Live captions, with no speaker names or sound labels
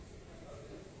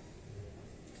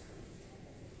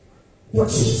But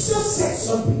Jesus said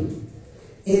something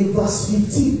in verse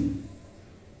 15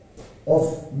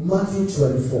 of Matthew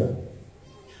 24.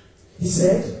 He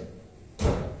said,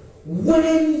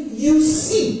 when you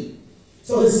see,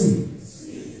 so let's see.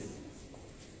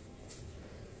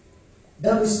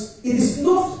 That is, it is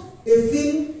not a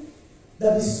thing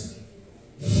that is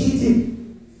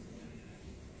hidden.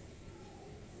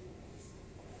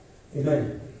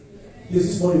 Amen. Please,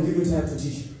 this morning, give me time to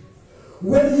teach.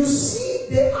 When you see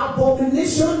the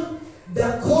abomination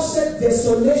that caused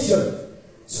desolation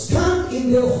stand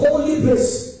in the holy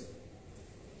place,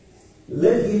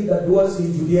 let him that dwells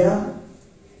in Judea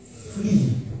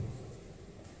flee.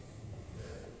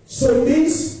 So it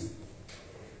means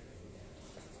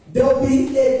there will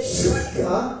be a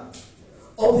trigger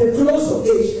of the close of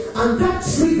age, and that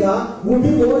trigger will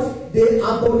be what? The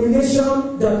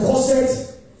abomination that causes.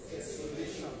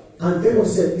 And then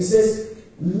he says,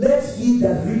 let he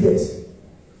that readeth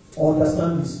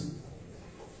understand this.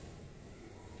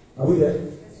 Are we there?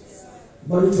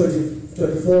 Matthew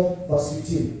 24, verse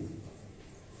 15.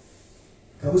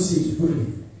 Can we see it quickly?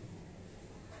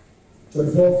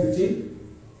 24, 15.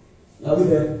 Are we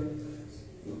there?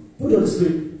 Put it on the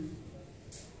screen.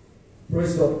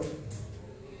 Praise God.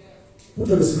 Put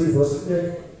it on the screen for us.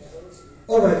 Okay.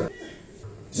 Alright.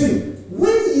 See,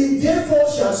 when ye therefore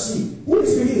shall see, who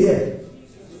is speaking here?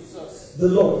 Jesus. The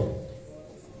Lord.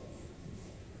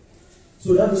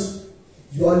 So that is,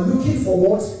 you are looking for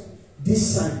what?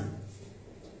 This sign.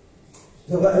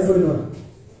 Everyone.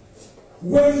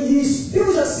 When ye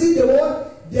still shall see the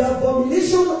word, the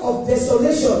abomination of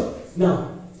desolation.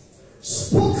 Now,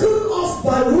 spoken of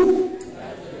by who?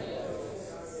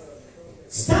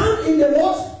 Stand in the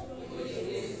what?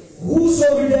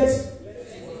 Whoso readeth.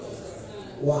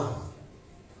 Wow.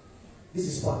 This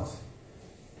is part.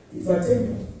 If I take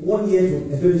 1 year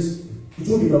to do this, it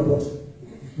will be not what?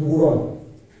 We will run.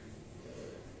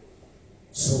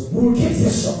 So we will get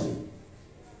there shortly.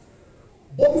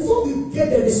 But before we get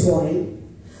there this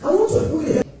morning, I want to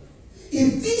quickly help.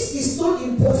 If this is not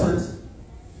important,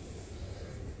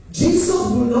 Jesus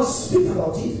will not speak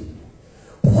about it.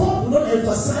 Paul will not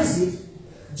emphasize it.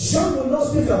 John will not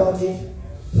speak about it.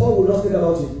 Paul will not speak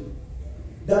about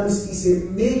it. That is a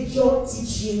major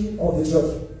teaching of the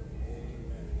church.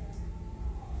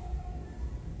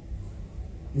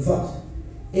 In fact,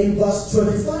 in verse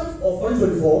 25 of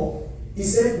 124, he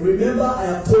said, remember I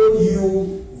have told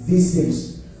you these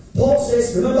things. Paul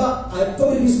says, remember I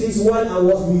told you these things while I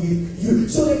was with you.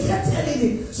 So they kept telling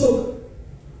him. So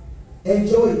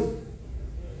enjoy it.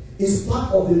 It's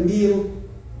part of the meal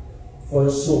for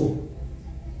your soul.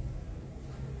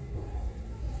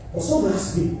 But someone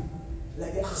asked me,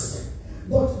 like they asked,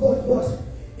 but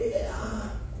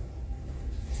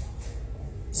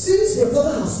since the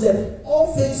Father has slept,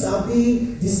 all things are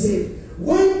being the same.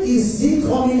 When is he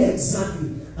coming exactly?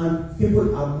 And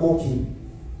people are mocking.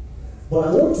 But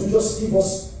I want to just give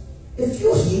us a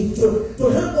few hints to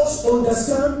help us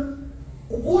understand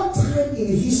what time in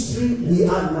history we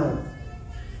are now.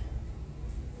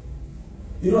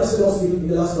 You know, I said also in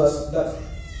the last class that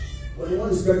when a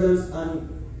woman is pregnant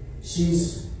and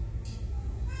she's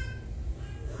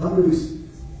how many weeks?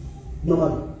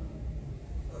 Normally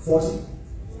 40,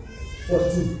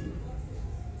 42,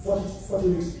 40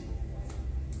 weeks,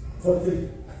 43,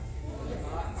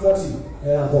 40.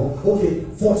 Okay,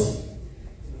 40.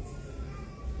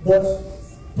 But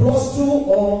plus 2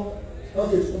 or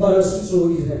okay, minus 2, so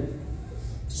is there.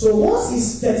 So once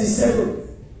is 37,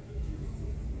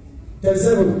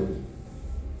 37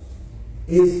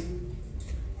 is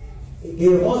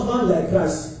a husband like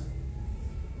Christ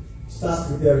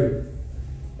starts preparing.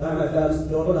 The one that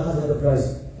has the head of Christ.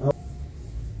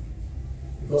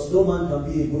 Because no man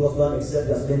can be a good husband except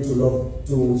he has learned to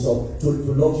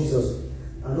love Jesus.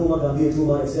 And no man can be a true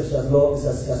man except he has learned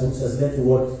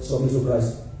to submit to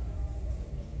Christ.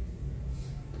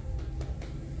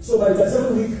 So by the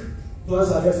 37th week,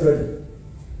 plans are get ready.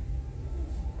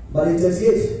 By the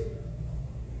 38th,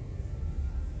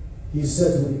 he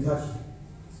said to the catch.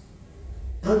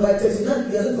 And by 39,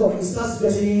 he hasn't come. He starts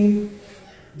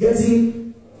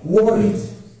getting worried.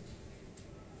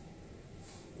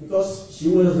 Because she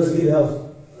won't just get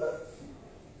out.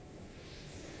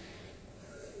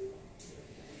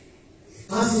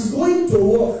 As he's going to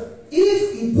work,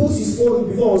 if he puts his phone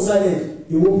before on silent,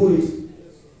 he won't pull it.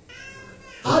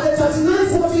 At the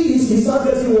 39:40, he starts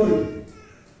getting worried.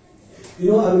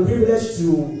 You know, I'm privileged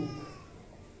to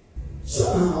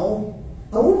somehow,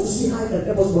 I want to see how I can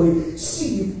help us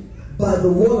see by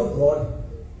the word of God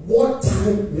what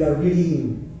time we are really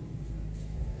in.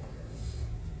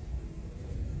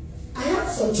 I have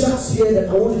some charts here that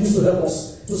I want to use to help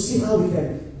us to see how we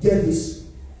can get this.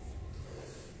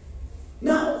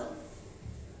 Now,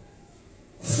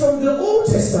 from the Old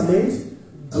Testament,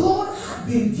 God had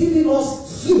been giving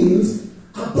us hints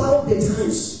about the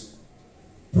times.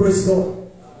 Praise God.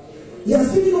 He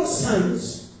has given us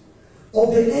signs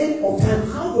of the end of time,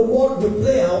 how the world will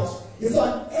play out. In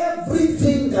fact,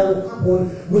 everything that will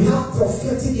happen, we have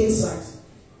prophetic insight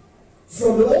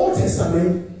from the Old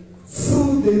Testament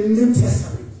through the New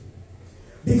Testament.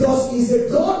 Because He's the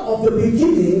God of the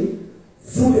beginning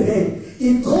through the end.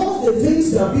 He calls the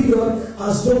things that be done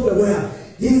as though they were.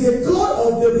 He's the God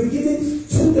of the beginning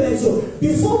through the end. So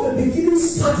before the beginning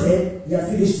started, He had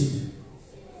finished it.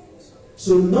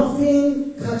 So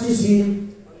nothing catches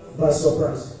Him by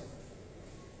surprise.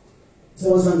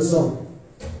 Someone sang the song.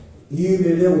 You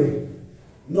may know it.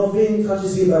 Nothing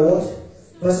catches Him by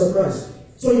what? By surprise.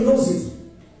 So He knows it.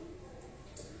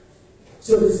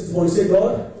 So this is when you say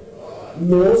God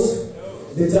knows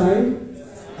the time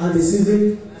and the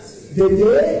season, the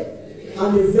day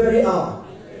and the very hour.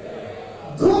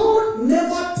 God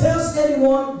never tells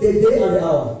anyone the day and the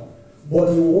hour,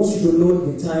 but He wants you to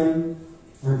know the time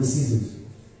and the season.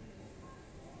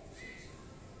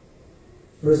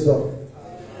 Praise God.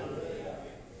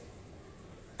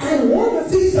 And one of the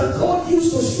things that God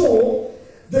used to show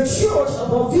the church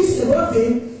about this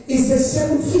thing is the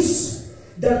 7 feasts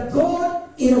that God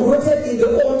inaugurated in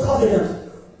the Old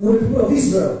Covenant with the people of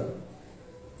Israel.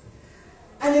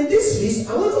 And in this feast,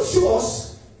 I want to show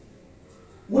us,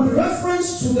 with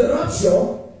reference to the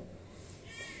rapture,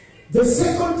 the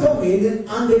second coming,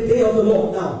 and the day of the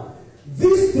Lord. Now,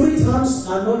 these 3 terms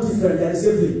are not different, they are the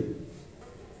same thing.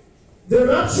 The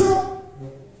rapture,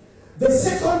 the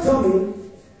second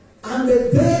coming, and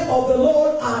the day of the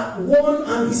Lord are one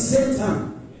and the same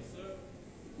time.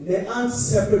 They aren't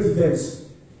separate events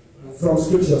from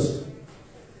scriptures.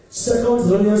 2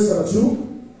 Thessalonians 2,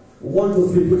 1 to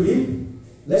 3 quickly.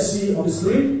 Let's see on the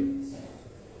screen.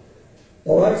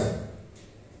 Alright. 2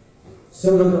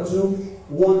 Thessalonians 2,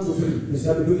 1 to 3. Please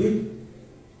help me quickly.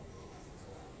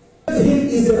 To him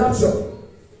is the rapture.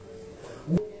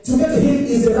 To get to him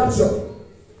is the rapture.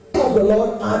 Of the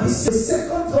Lord are the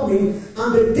second coming,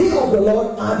 and the day of the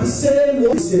Lord are the same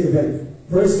event.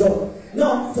 Praise God.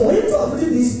 Now, for him to have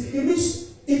written this, it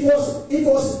means it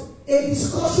was a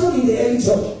discussion in the early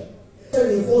church.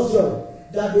 In 1 John,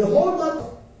 that the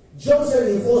hallmark, John said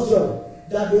in 1 John,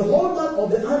 that the hallmark of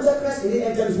the Antichrist in the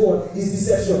end times world is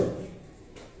deception.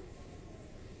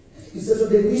 He said, so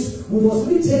that means we must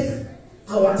really take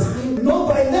our time, not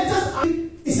by letters.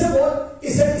 He said what? He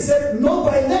said, not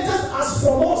by letters as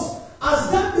from us,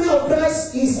 as that day of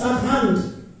Christ is at hand.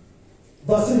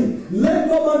 Verse 3. Let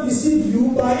no man deceive you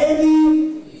by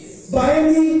any.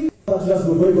 That's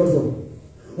good. Where you got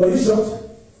from? Were you shocked?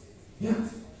 Yeah.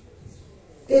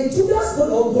 A Judas, but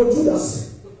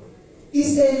Judas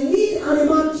is a lead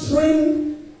animal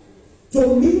trained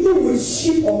to mingle with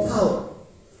sheep or cow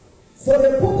for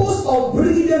the purpose of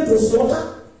bringing them to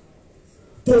slaughter,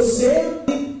 to save,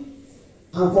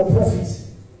 and for profit.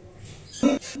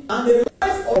 And the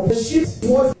life of the sheep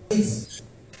was it.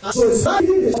 And so it's not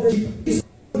even the sheep is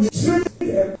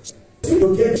training them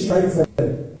to get sheep from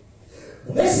them.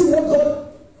 Let's see what God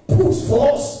puts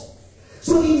for us.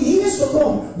 So in years to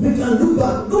come, we can look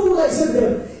back. No one like said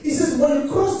them. He says, when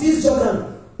you cross this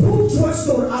Jordan, put 12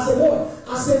 stones as a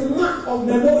what? As a mark of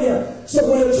memorial.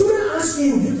 So when your children ask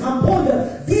you, you can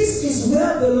ponder, this is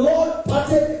where the Lord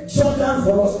parted Jordan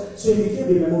for us. So it became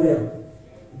a memorial.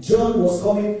 John was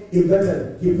coming in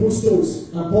Bethel. He put stones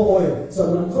and pour oil. So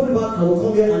when I'm coming back, I will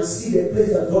come here and see the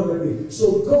place that God made me.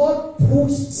 So God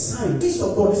puts signs. Feast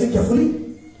of God, listen carefully.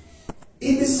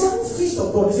 In the 7th feast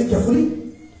of God, listen carefully.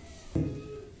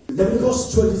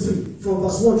 Leviticus 23, from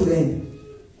verse 1 to the end.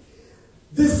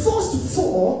 The first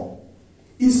 4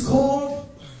 is called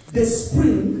the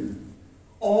spring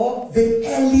or the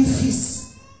early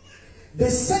feast.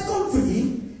 The second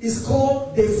 3 is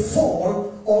called the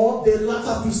fall or the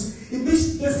latter feast. It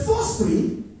means the first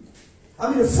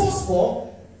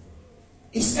 4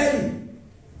 is early.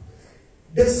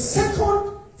 The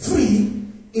second 3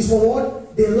 is for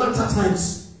what? The latter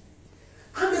times.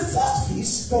 And the first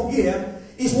feast from here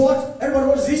is what? Everybody,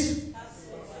 what is this?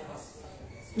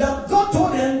 Now God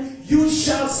told them, you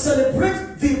shall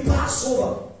celebrate the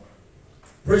Passover.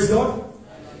 Praise God.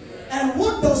 And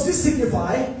what does this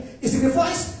signify? It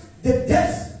signifies the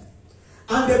death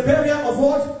and the burial of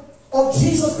what? Of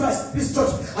Jesus Christ. This church,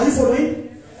 are you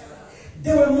following?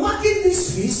 They were marking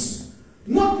this feast,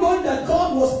 not knowing that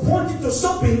God was pointing to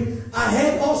something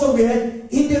ahead, also where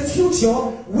in the future,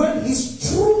 when his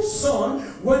true son,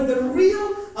 when the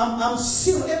real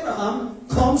sealed Abraham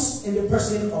comes in the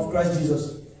person of Christ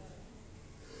Jesus.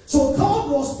 So God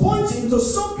was pointing to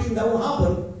something that will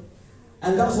happen,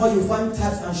 and that's why you find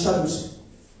types and shadows.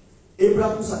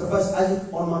 Abraham sacrificed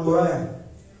Isaac on Mount Moriah,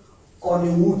 on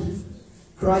the wood.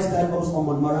 Christ died also on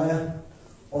Mount Moriah,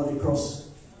 on the cross.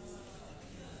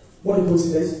 What a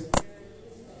coincidence.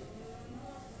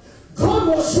 God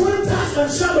was showing types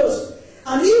and shadows.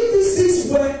 And if these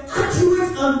things were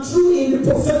accurate and true in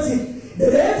the prophetic,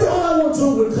 then every other one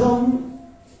too will come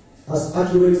as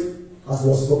accurate as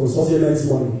was spoken this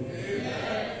morning.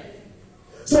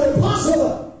 So the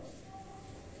Passover,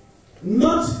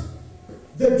 not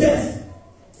the death.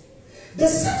 The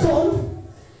second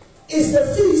is the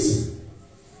feast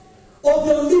of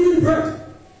the unleavened bread.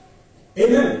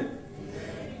 Amen.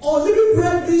 Unleavened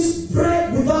bread is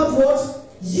bread without what?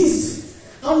 Yeast.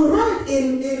 And we read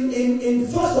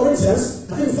in 1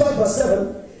 Corinthians, I think 5 verse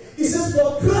 7, it says,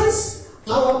 for Christ,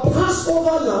 our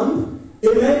Passover lamb,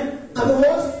 amen, and the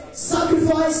what?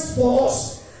 Sacrificed for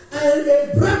us. And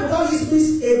a bread without yeast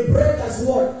means a bread that's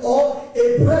what? Or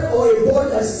a bread or a body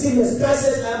that's sinless. Christ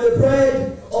says, I am the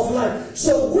bread of life.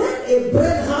 So when a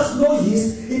bread has no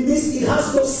yeast, it means it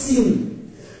has no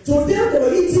sin. To them, they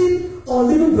were eating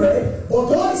unleavened bread, but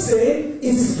God is saying, it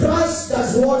is Christ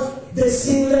that's what? The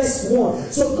sinless one.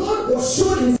 So God was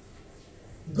showing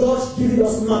God giving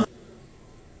us markers.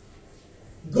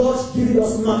 God giving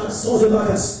us markers. What's the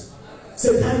markers?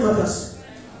 Say time markers.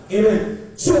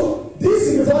 Amen. So this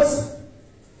signifies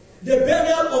the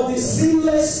burial of the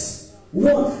sinless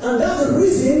one. And that's the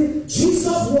reason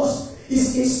Jesus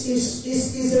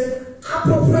is an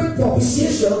appropriate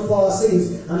propitiation for our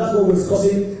sins. And that's what we're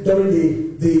discussing during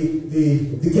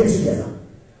the get together.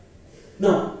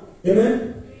 Now, amen.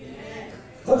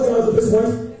 How do you know this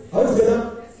point? Are we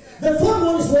together? The third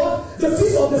one is what? The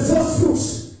feast of the first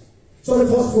fruits. So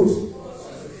the first fruit.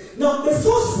 Now, the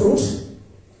first fruit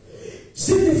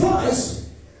signifies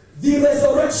the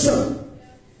resurrection.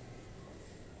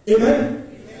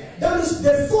 Amen? That is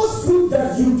the first fruit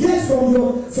that you get from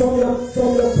your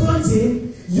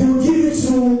planting, you give it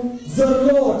to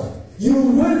the Lord. You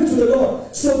wave it to the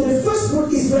Lord. So the first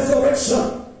fruit is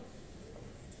resurrection.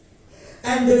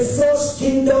 And the first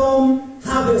kingdom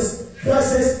harvest. Christ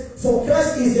says, for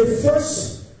Christ is the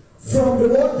first from the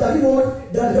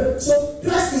word, so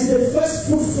Christ is the first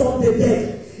fruit from the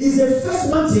dead. He's the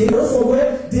first planting from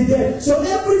where the dead. So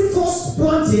every first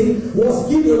planting was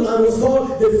given and was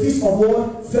called the feast of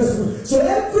what? First fruit. So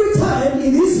every time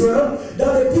in Israel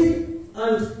that they did,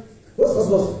 and what's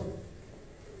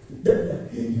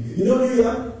you know who you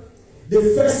are? The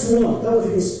first one. That was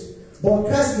it is. But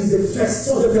Christ is the first.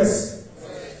 So the first.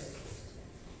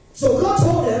 So God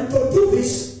told them to do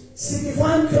this,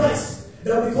 signifying Christ,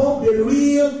 that will become the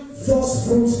real first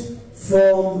fruit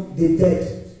from the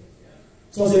dead.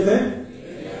 So say amen?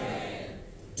 Amen.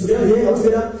 Together here, all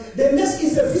together. The next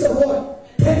is the feast of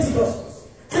what? Pentecost.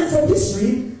 And for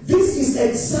history, this is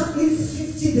exactly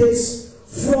 50 days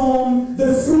from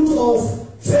the fruit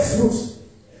of first fruit.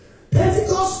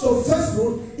 Pentecost to first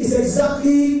fruit is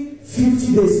exactly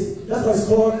 50 days. That's why it's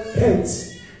called Pent.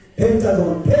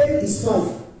 Pentagon. Pen is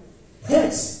 5.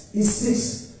 Hex is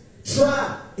 6.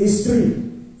 Tra is 3.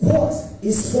 Quart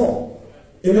is 4.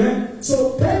 Amen.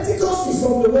 So Pentecost is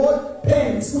from the word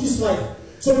Pent, which is 5.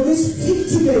 So it means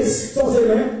 50 days. So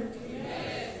amen.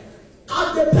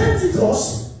 At the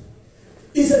Pentecost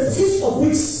is a feast of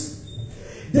weeks.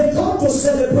 They come to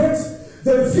celebrate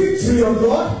the victory of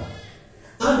God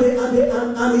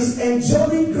and His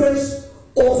enduring grace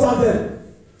over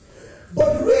them.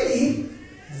 But really,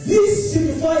 this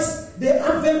signifies the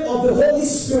advent of the Holy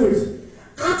Spirit.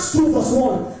 Acts 2 verse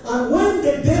 1. And when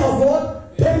the day of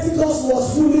what? Pentecost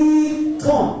was fully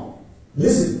come.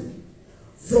 Listen.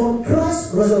 From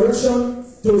Christ's resurrection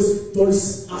to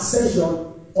his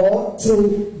ascension or to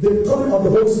the coming of the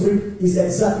Holy Spirit is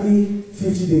exactly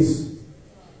 50 days.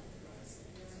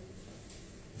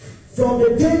 From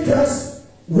the day Christ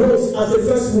rose as the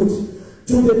first fruit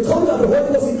to the coming of the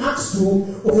Holy Ghost in Acts 2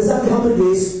 was exactly how many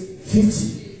days?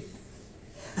 50.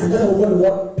 And then we got the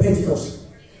word Pentecost.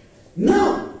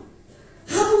 Now,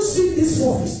 having seen this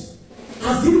service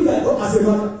as given by God as a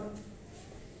matter,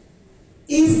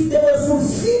 if they were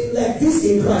fulfilled like this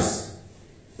in Christ,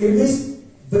 it means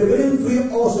the remaining 3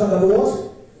 also have been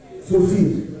what?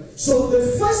 Fulfilled. So the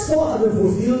first 4 have been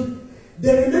fulfilled,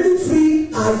 the remaining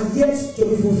 3 are yet to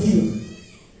be fulfilled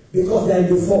because they are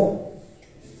in the 4.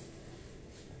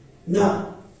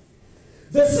 Now,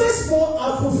 the first 4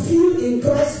 are fulfilled in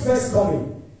Christ's first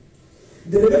coming.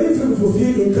 The remaining 3 will be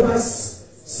fulfilled in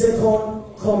Christ's second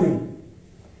coming.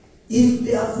 If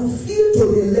they are fulfilled to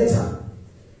the letter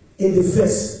in the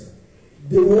first,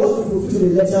 they will also be fulfilled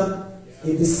in the letter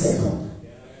in the second.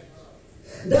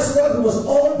 That's why we must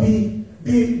all be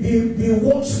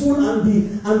watchful and be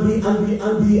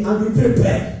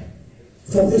prepared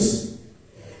for this.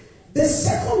 The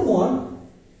second one,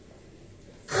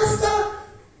 after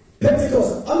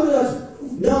Pentecost,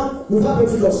 now we've had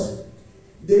Pentecost.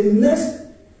 The next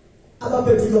after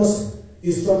Pentecost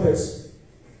is trumpets.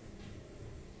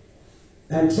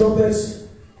 And trumpets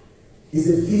is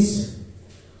a feast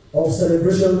of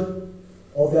celebration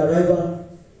of the arrival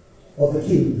of the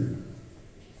King.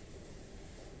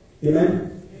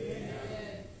 Amen? Amen.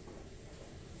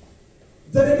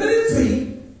 The remaining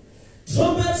three,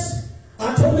 trumpets,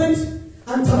 atonement,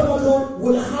 and tabernacle,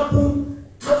 will happen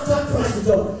after Christ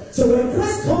returns. So when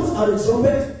Christ comes at the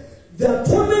trumpet, the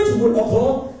atonement will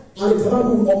occur and the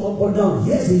tabernacle will occur. But now,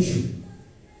 here's the issue.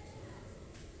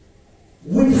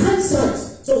 With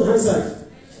hindsight,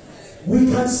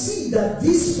 we can see that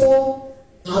these four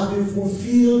have been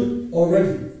fulfilled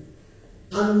already.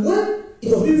 And when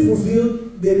it was being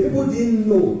fulfilled, the people didn't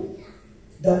know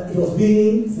that it was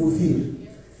being fulfilled.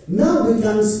 Now we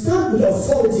can stand with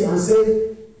authority and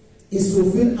say it's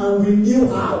fulfilled, and we knew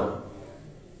how.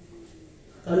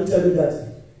 Can you tell me that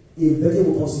a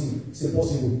virgin will conceive? It's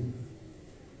impossible.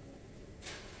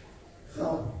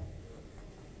 How?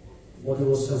 But it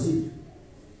was conceived.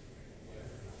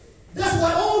 That's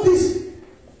why all this,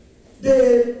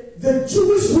 the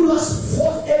Jewish rulers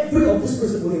fought every of this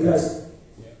principle in Christ.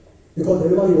 Because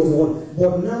everybody was the one.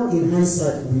 But now in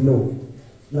hindsight, we know.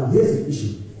 Now here's the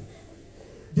issue.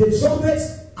 The trumpet,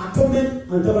 atonement,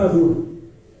 and tabernacle,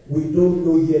 we don't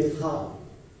know yet how.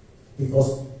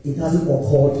 Because it hasn't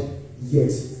occurred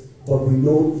yet. But we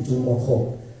know it will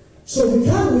occur. So we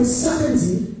can with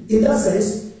certainty, in that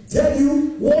sense, tell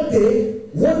you what day,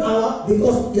 what hour,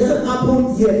 because it hasn't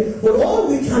happened yet. But all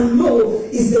we can know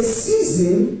is the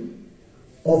season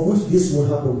of which this will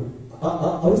happen. I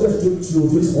want to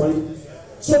this point.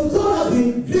 So God has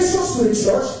been gracious to the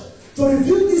church to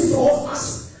reveal this to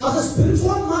us as a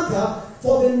spiritual marker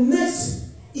for the next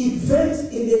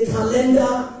event in the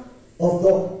calendar of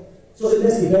God. So the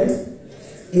next event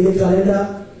in the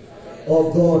calendar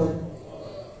of God.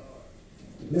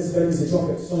 Next event is the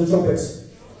trumpet. So the trumpets.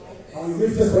 And we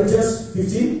read 1 Corinthians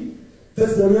 15, 1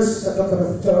 Corinthians chapter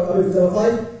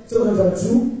 5, 2 chapter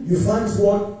 2, you find this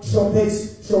word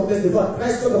trumpets. In fact,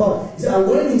 Christ talked about, he said, and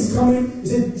when he's coming, he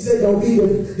said there will be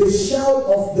the shout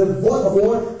of the voice of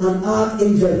God and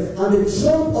archangel, and the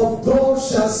trump of God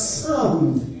shall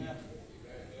sound.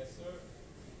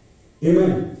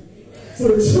 Amen. So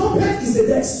the trumpet is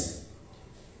the next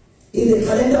in the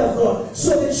calendar of God.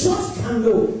 So the church can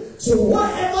know. So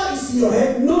whatever is in your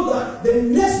head, know that the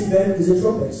next event is the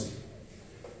trumpet.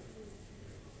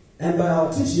 And by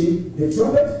our teaching, the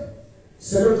trumpet,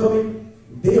 second coming,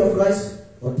 day of Christ,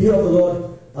 or day of the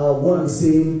Lord, are one and the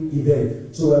same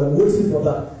event. So we're waiting for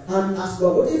that. And as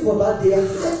we're waiting for that, the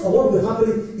height of what will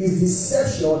happen is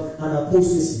deception and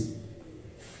apostasy.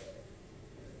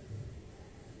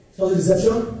 So the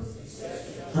deception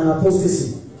and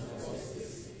apostasy.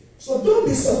 So don't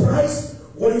be surprised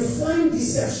when you find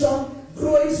deception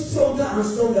growing stronger and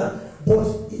stronger.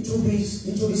 But it will be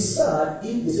sad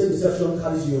if the same deception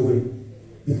carries you away,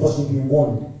 because you'll be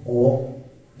warned, or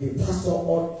the pastor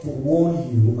ought to warn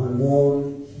you and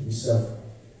warn himself.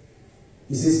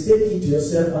 He says, take it to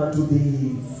yourself and to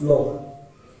the flock.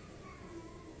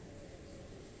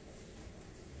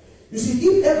 You see,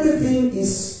 if everything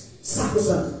is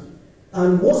sacrosanct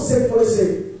and what's said for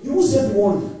say, you will say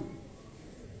warned.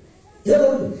 You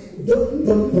know,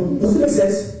 does it make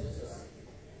sense?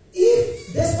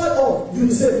 If despite all you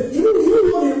say, you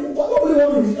want me, what will you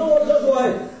want me? You know what? That's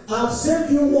why I've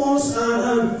saved you once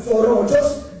and for all.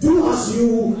 Just do as you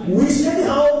wish.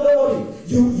 Anyhow, don't worry.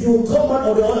 You come back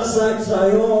on the other side,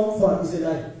 triumphant. It's a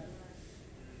lie.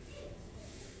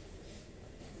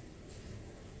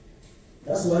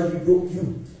 That's why you broke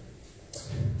you.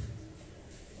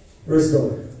 Praise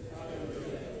God.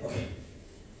 Okay.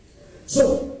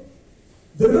 So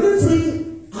the remaining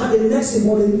three are the next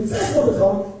important. First one to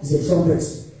come is the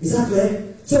trumpets. Is that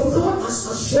clear? So God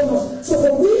has shown us. So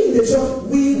for we in the church,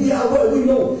 we are aware, we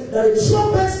know that the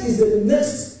trumpet is the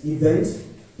next event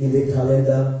in the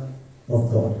calendar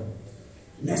of God.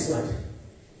 Next slide.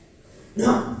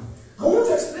 Now, I want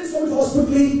to explain something to us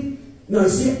quickly. Now, you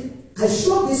see, I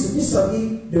showed this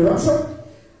vis-a-vis the rapture.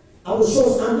 I will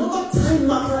show us another time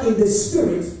marker in the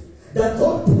spirit that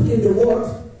God put in the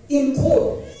word in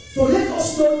code to let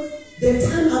us know the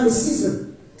time and the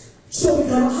season, so we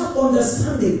can have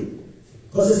understanding.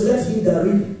 Because it's let him that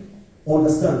read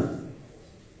understand.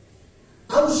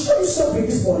 I will show you something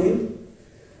this morning,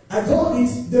 I call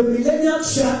it the millennial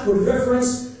church with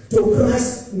reference to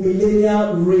Christ's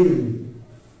millennial reign.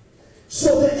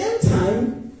 So the end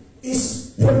time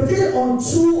is predicated on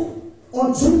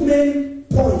two main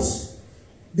points: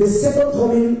 the second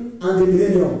coming and the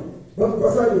millennium.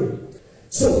 Roughly.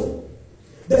 So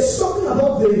there's something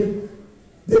about the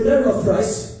name of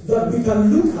Christ that we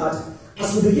can look at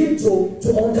as we begin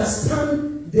to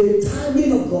understand the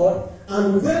timing of God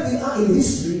and where we are in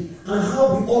history and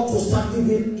how we ought to start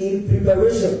living in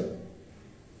preparation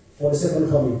for the second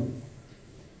coming.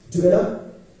 Together?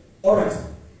 Alright.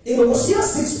 In Hosea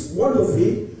 6,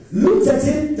 1-3, Luke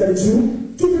 13,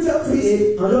 32, 2 Peter 3,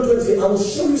 8, and John 20, I will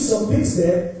show you some things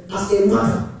there as a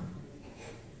matter.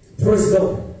 Praise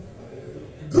God.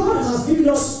 God has given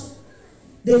us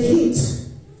the hint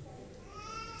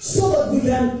so that we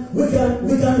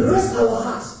can rest our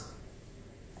hearts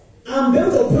and be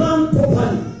able to plan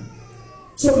properly,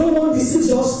 so no one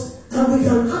deceives us, and we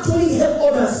can actually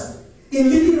help others in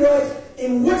living right,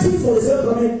 in waiting for the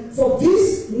second coming. For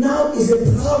this now is a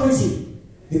priority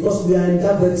because we are in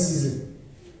that very season.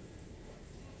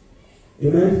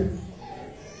 Amen.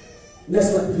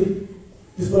 Next slide, please.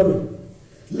 Please follow me.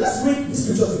 Let's read this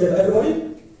scripture together, everybody.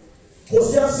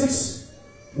 Hosea 6,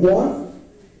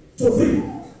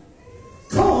 1-3.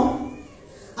 Come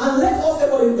and let us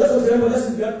everybody, let's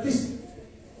please.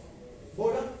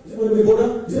 Border? Is it going to be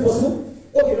border? Is it possible?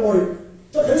 Okay, don't worry.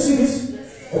 So can you see this?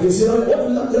 Okay, see now.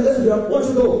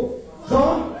 Let's go.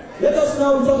 Come, let us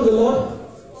now return to the Lord,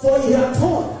 for he hath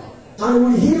torn and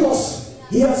will heal us.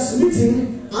 He has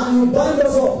smitten and will bind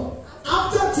us up.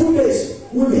 After 2 days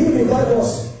will he revive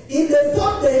us. In the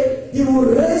 3rd day he will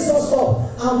raise us up,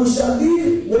 and we shall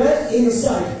live well in his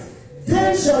sight.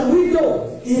 Then shall we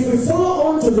know, if we follow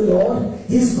on to the Lord,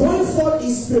 his going forth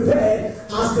is prepared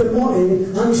as the morning,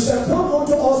 and it shall come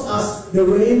unto us as the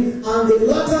rain, and the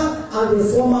latter and the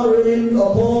former rain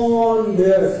upon the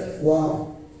earth.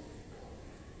 Wow.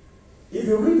 If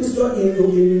you read this story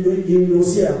in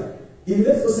Hosea, it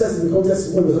makes no sense in the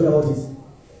context when we're talking about it.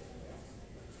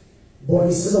 But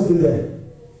he says something there.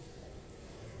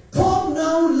 Come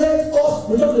now, let us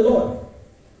return to the Lord.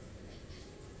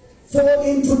 For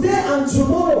in today and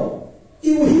tomorrow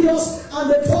he will heal us, and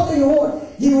the 3rd day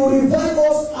he will revive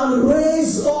us and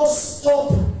raise us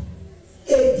up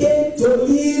again to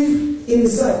live in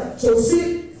his sight. So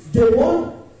see, day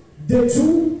 1, day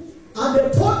 2, and the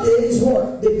 3rd day is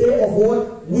what? The day of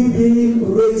what? We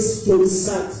being raised to his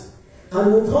sight.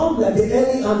 And will come like the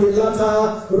early and the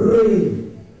latter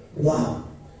rain. Wow.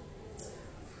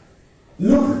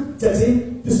 Luke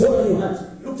 13, please hold on your hand.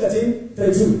 Luke 13,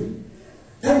 32.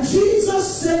 And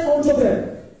Jesus said unto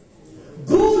them,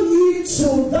 Go ye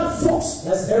to that fox,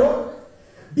 that's Herod.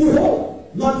 Behold,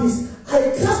 not this,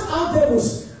 I cast out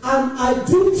devils, and I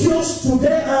do cures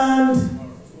today, and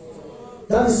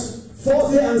that is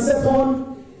 4th day and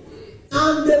 2nd,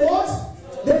 and the what?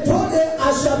 The 3rd day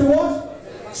I shall be what?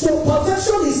 So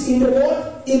perfection is in the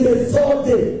what? In the 3rd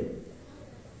day.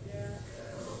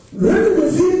 Reigning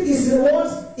with him is the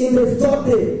what? In the 3rd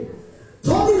day.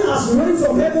 Coming as rain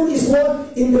from heaven is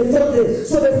what? In the 3rd day.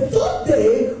 So the 3rd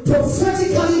day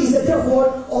prophetically is the day of what?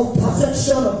 Of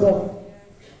perfection of God.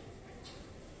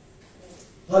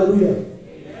 Hallelujah.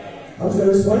 How to get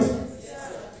this point? 2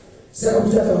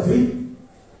 Peter chapter 3,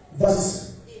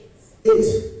 verse 8.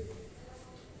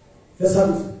 Let's have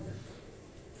it.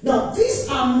 Now, these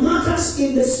are markers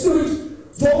in the spirit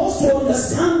for us to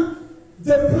understand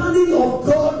the planning of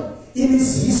God in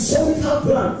his historical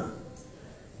plan.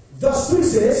 Verse 3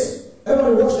 says,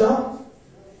 everybody watch now.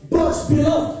 But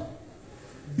beloved,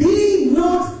 be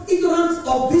not ignorant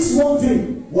of this one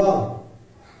thing. Wow.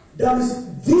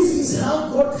 This is how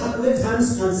God calculates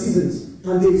times and seasons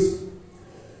and days.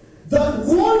 That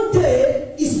one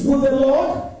day is with the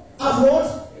Lord as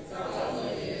what?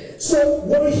 So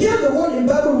when we hear the word in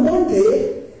the Bible, one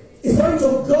day, it's referring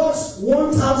to God's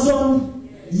 1,000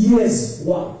 years.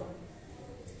 Wow.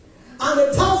 And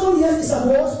 1,000 years is at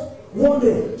what? One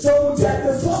day. So we take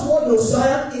the first word in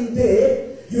Hosea in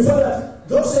day, you find that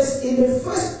God says in the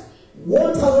first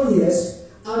 1,000 years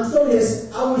and 12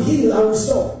 years, I will heal, I will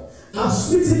restore. I've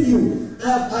smitten you.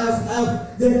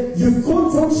 You've gone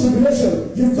through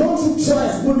tribulation, you've gone through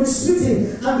trials, you've been smitten,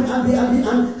 and I've been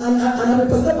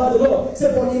protected by the Lord.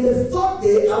 Say, but in the 3rd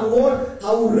day, I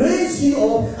will raise you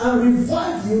up and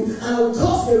revive you, and I will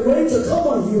cause the rain to come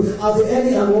on you at the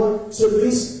early and what? So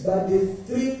this by the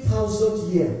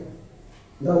 3,000th year.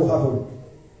 That will happen.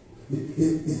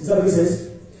 Is that what he says?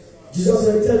 Jesus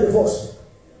said, tell the fox,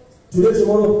 today,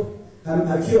 tomorrow,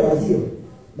 I cure, I heal.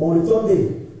 But on the 3rd day,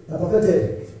 I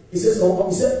perfected. He says about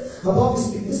this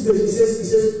place, he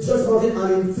says, judge mountain,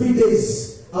 and in 3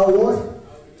 days Our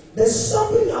what? There's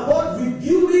something about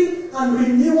rebuilding and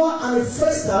renewal and a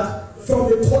fresh start from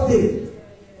the third day.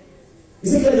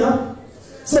 Is it clear now?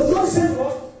 So God said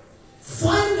what?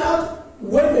 Find out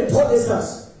when the third day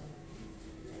starts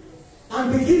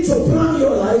and begin to plan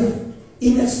your life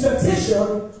in expectation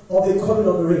of the coming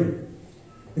of the rain.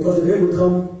 Because the rain will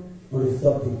come on the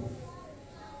third day.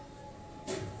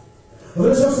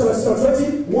 Revelation chapter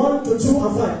 20, 1 to 2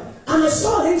 and 5. And I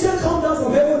saw an angel come down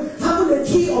from heaven, having the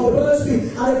key of the brother's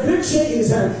feet and a great chain in his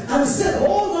hand. And he said,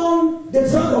 hold on the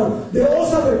dragon, the old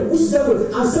serpent, which is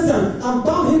devil, and Satan, and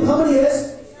bound him how many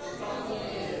years?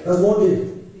 That's 1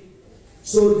 day.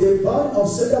 So the bound of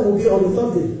Satan will be on the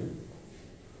third day.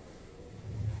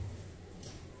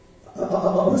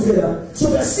 Together. So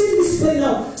we are seeing this playing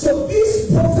out. So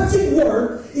this prophetic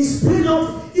word is playing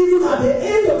out even at the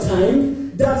end of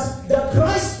time that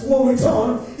Christ will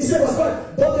return. He said,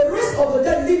 but the rest of the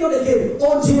dead did not again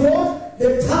until what? The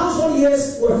 1,000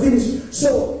 years were finished.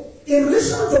 So in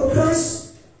relation to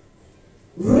Christ's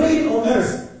reign on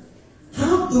earth,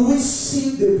 how do we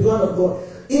see the plan of God?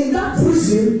 In that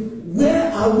prison,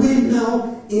 where are we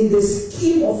now in the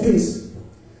scheme of things?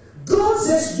 God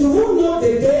says you won't know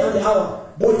the day and the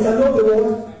hour, but you can know the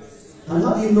word. And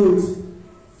how do you know it?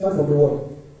 Find from the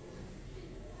word.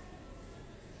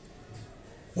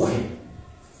 Why?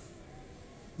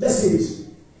 Let's see this.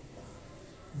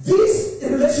 This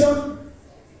in relation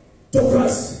to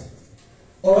Christ.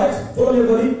 Alright? Follow me,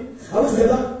 everybody. Are we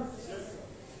together?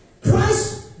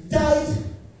 Christ died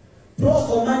plus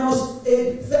or minus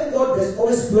 8. Thank God there's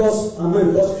always plus and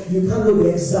minus because you can't know the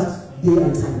exact day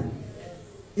and time.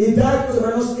 He died plus or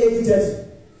minus 80-30.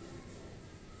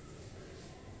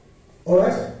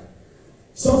 Alright?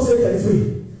 Some say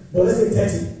 33, but let's say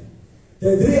 30.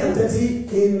 33 and 30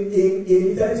 in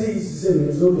eternity is the same.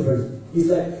 There's no difference.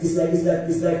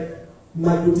 It's like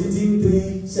microtating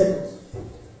 3 seconds.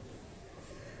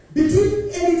 Between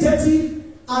 80-30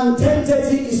 and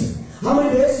 10-30 is how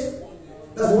many days?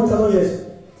 That's 1,000 years.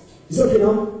 Is it okay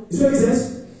now? Is it making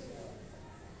sense?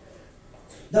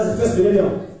 That's the first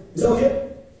millennium. Is that okay?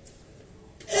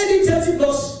 80-30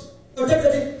 plus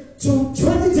 10-30 to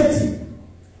 20-30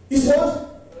 is what?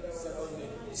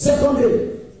 Second day.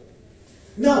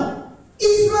 Now,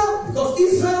 Israel, because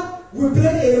Israel will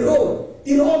play a role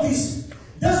in all this.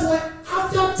 That's why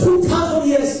after 2,000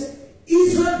 years,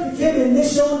 Israel became a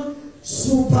nation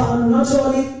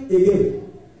supernaturally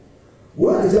again.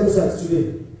 Where are the Jebusites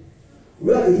today?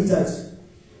 Where are the Hittites?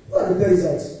 Where are the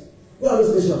Perizzites? Where are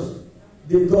those nations?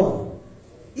 They've gone.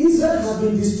 Israel has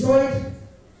been destroyed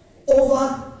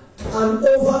over and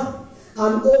over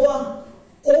and over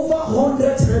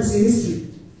 100 times in history.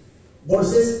 But it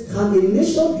says, can a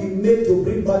nation be made to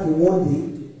bring back in one day?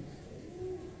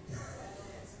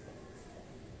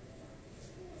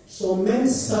 Some men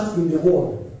sat in the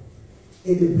wall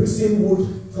in the Bristol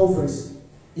Wood Conference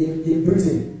in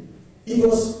Britain. It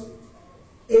was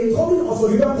a coming of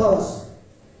European powers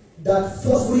that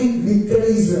forcefully reclaimed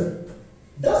Israel.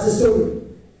 That's the story.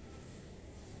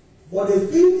 But they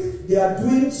think they are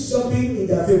doing something in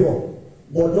their favor,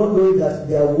 but not knowing that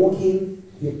they are working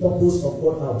the purpose of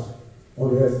God out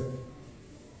on the earth.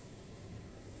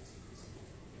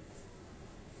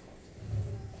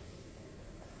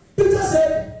 Peter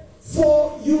said,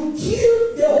 for you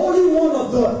killed the Holy One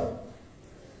of God.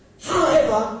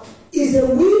 However, it's the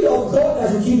will of God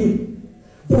that you kill him,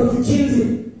 but you killed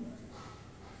him.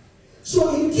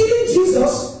 So in killing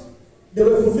Jesus, they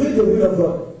were fulfilling the will of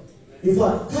God. In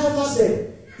fact, Caiaphas said,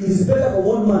 it is better for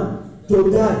one man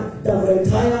to die than for the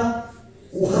entire.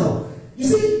 Wow. You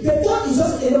see, the thought is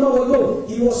just a normal word. No,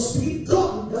 he was speaking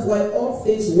God. That's why all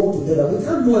things work together. We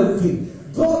can't know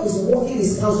everything. God is working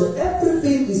his counsel.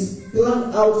 Everything is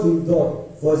planned out in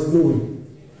God for his glory.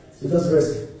 So just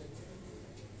rest.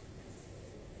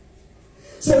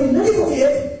 So in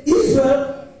 1948,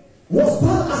 Israel was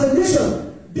part as a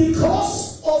nation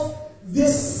because of the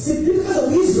significance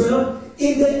of Israel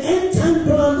in the end time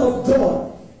plan of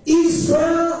God.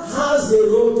 Israel has a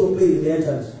role to play in the end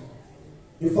times.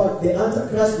 In fact, the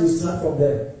Antichrist will start from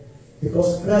there.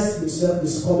 Because Christ himself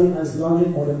is coming and is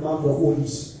landing on the Mount of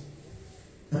Olives.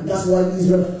 And that's why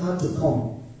Israel had to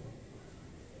come.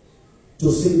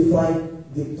 To signify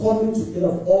the coming together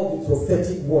of all the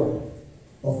prophetic word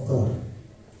of God.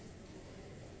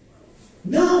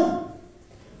 Now,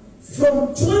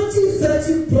 from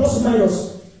 2030 plus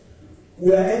minus,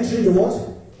 we are entering the what?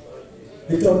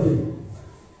 The third day.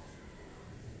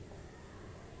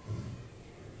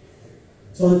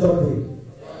 So the third day.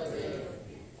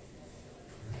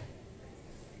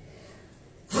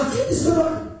 Have you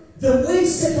discovered the way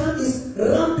Satan is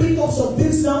ramping up some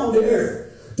things now on the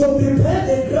earth to prepare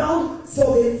the ground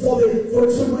for the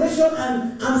tribulation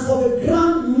and for the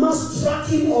grand mass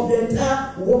tracking of the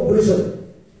entire world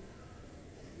population.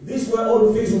 This is where all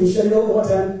the things will be sharing over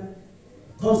time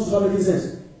comes to start making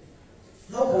sense.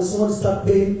 How can someone start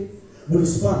paying with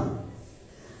his plan?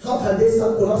 How can they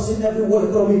start collapsing every world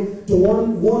economy to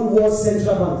one world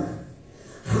central bank?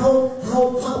 How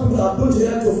people are put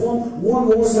together to form one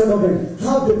world central government?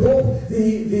 How the Pope,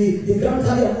 the Grand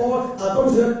Cali and all are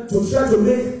coming together to try to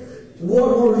make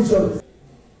world religion?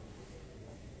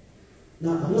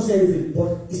 Now, I'm not saying anything,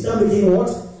 but it's not making what?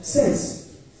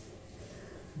 Sense.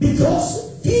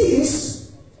 Because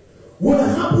this will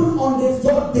happen on the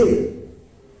third day.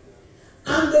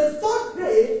 And the third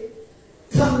day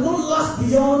cannot last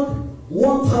beyond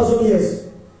 1,000 years.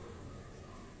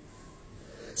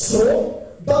 So,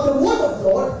 by the word of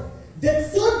God, the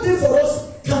third day for us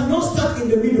cannot start in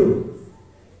the middle.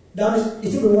 That is,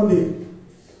 it should be one day.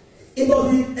 It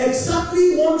must be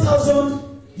exactly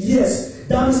 1,000 years.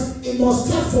 That is, it must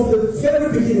start from the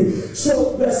very beginning.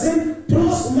 So, we are saying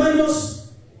plus minus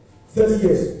 30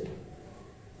 years.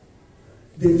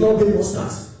 The third day must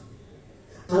start.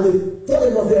 And the third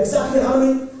day must be exactly how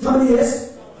many years?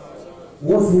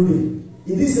 1 full day.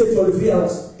 It didn't say 23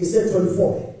 hours. It said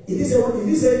 24. It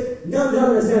didn't say now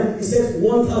understand. It says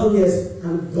 1,000 years,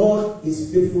 and God is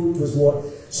faithful to His word.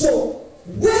 So,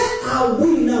 where are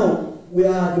we now? We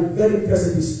are at the very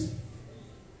precipice.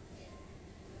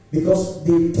 Because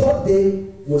the third day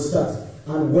will start,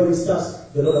 and when it starts,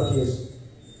 the Lord appears.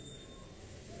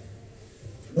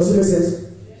 Does it make sense?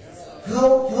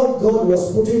 How God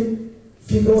was putting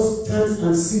figures, times,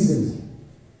 and seasons,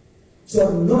 so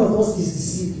that none of us is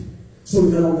deceived, so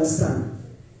we can understand.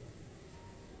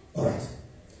 All right.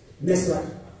 Next slide.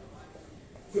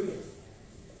 Quickly.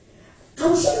 I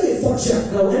will show you a thought chart,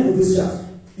 and I will end with this chart.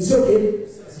 Is it okay?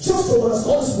 Just to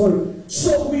understand this point,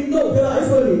 so we know that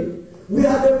we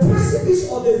are at the precipice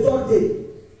of the third day,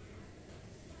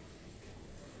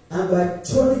 and by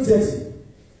 2030,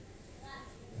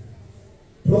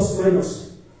 plus minus,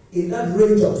 in that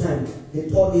range of time, the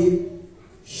third day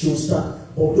should start.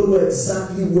 But we don't know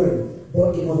exactly when,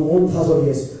 but it was 1,000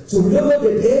 years. So we don't know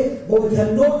the day, but we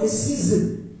can know the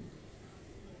season.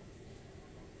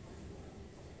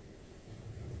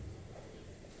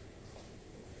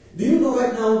 Do you know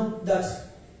right now that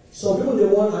some people in the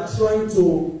world are trying to,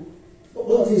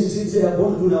 what things you say they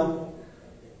want to do now?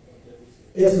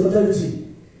 Yes,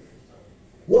 longevity.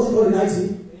 What's it called in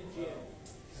IT?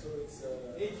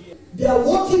 They are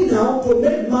working now to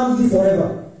make man live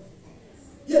forever.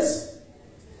 Yes.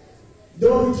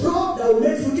 There will be drug that will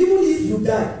make you, even if you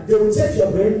die, they will take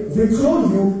your brain,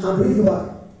 reclone you, and bring you back.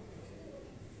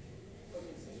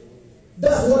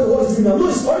 That's what is doing now. No,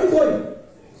 it's already going.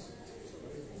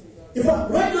 In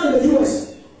fact, right now in the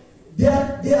US, they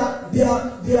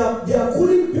are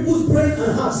cooling people's brain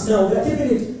and hearts now. They are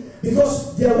keeping it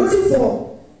because they are waiting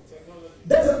for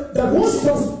that once it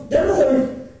comes,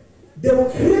 they will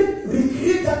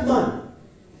recreate that man.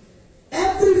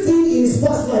 Everything in his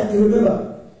past life, you remember.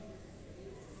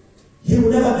 He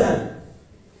will never die.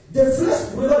 The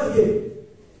flesh will never decay.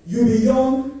 You'll be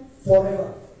young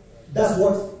forever. That's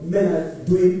what men are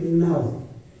doing now.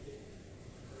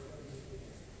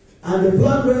 And the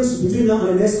plan runs between now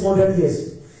and the next 100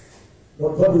 years. But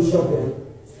God will shock them.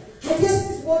 I guess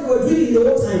this is what we were doing in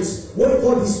the old times when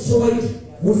God destroyed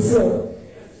with flood.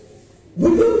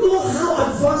 We don't know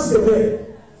how advanced they were.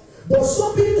 But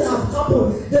something that have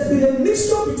happened. There's been a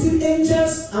mixture between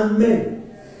angels and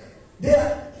men. They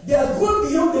are going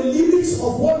beyond the limits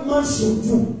of what man should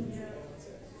do.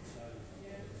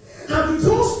 And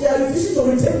because they are refusing to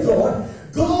retain God,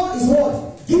 God is what?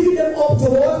 Giving them up to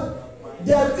what?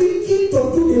 They are thinking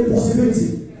to do the impossibility.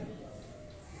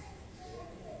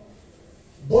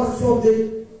 But from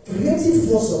the creative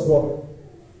force of God,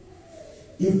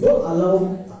 if God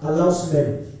allows men,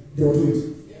 they will do it.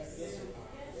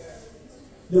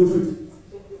 They will do it.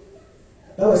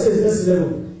 That's why I said the next level.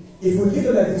 If we leave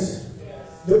it like this,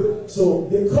 so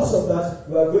because of that,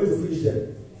 we are going to finish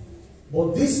them.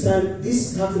 But this time,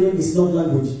 this scattering is not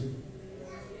language.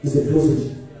 It's the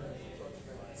closage.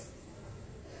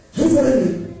 Are you following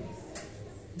me?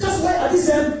 That's why at this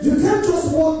time, you can't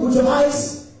just walk with your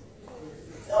eyes.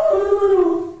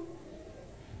 No.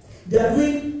 They are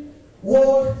doing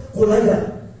world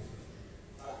collider.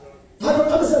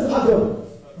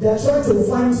 They are trying to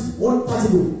find one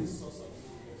particle.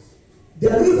 They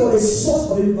are looking for the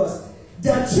source of the universe. They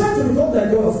are trying to become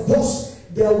like God. Of course,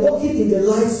 they are walking in the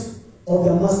light of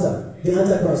their master, the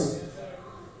Antichrist.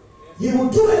 He will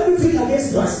do everything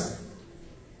against Christ.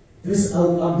 Please,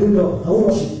 I'm doing up. I won't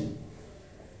watch it.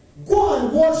 Go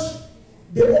and watch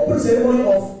the opening ceremony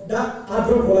of that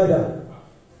Hadron Collider.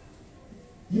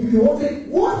 You wondering,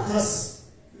 what has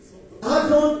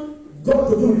Hadron got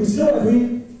to do with this? You know what I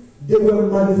mean? They were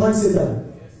magnifying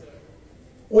Satan.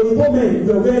 Oyibo men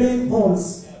were wearing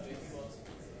horns.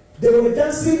 They were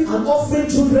dancing and offering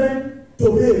children to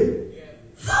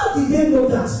Baal. How did they know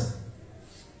that?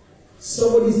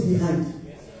 Somebody is behind.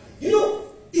 You know,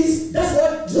 that's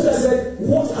why Jesus said,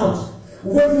 watch out.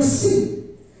 When you see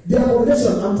the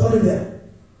abomination, I'm calling them.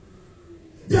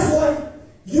 That's why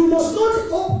you must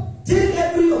not take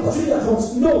every opportunity that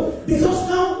comes. No, because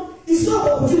now it's not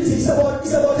about opportunity, it's about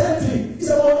territory, it's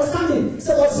about understanding, it's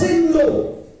about saying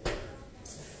no.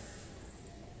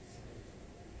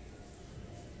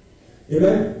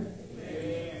 Amen?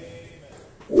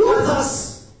 What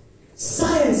has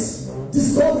science,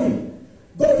 discovery,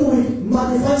 got to do with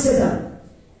magnifying Satan?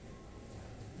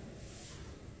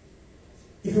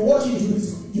 If you watch it,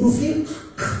 you feel,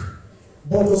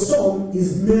 but the song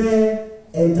is mere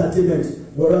entertainment,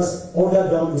 whereas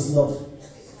underground is not.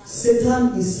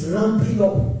 Satan is ramping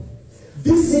up.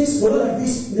 These things were not like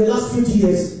this in the last 50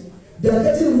 years. They are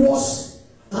getting worse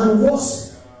and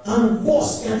worse and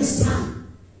worse at this time.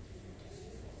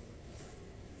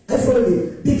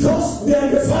 Because we are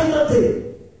in the final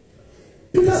day.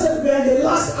 Because we are in the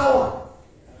last hour.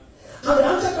 And the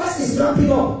Antichrist is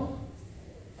ramping up.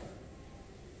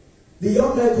 The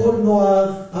young guy called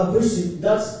Noah Abrishi,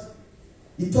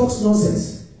 he talks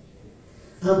nonsense.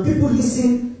 And people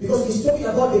listen because he's talking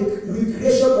about the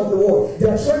recreation of the world. They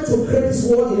are trying to create this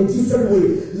world in a different way.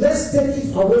 Let's take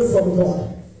it away from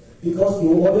God. Because he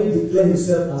already declared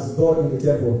himself as God in the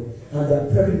temple. And they are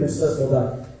preparing themselves for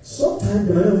that. Sometimes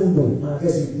they might not even know, and I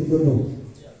guess they don't know.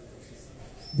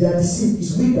 They are deceived.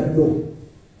 It's we that know.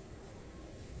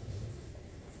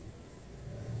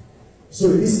 So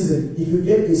in this season, if you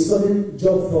get a sudden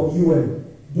job from UN,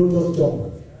 don't just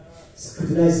jump.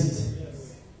 Scrutinize it.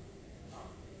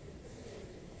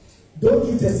 Don't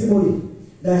give testimony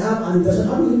that I have an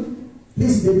international. I mean,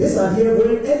 please, the best are here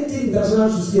when anything international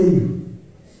should scare you.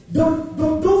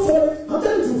 Don't fall. I'm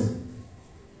telling the truth.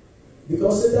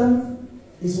 Because Satan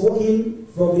is working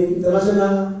from the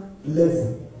international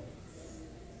level.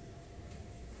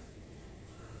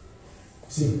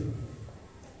 See,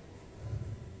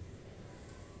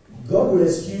 God will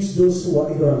excuse those who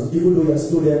are ignorant, even though you have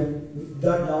told them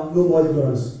that now no more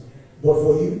ignorance. But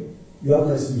for you, you have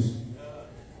no excuse.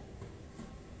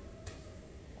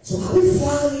 So are we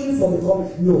flying from the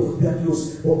comment? No, we are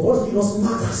close. But God gives us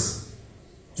markers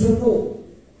to know.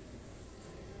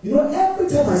 You know, every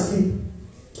time I sleep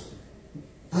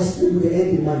with the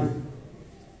end in mind.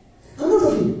 I'm not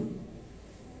joking.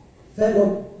 Thank God,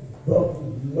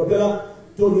 Bella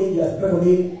told me he has prepared for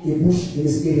me a bush in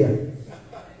this area.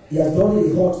 He has done a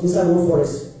hut inside one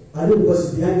forest. I know because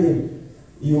it's behind him.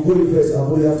 He will go in first, I'll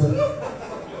go after.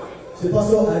 So,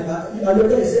 Pastor, I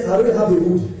already have a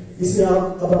wood. He said,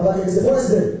 there's a forest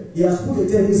there. He has put a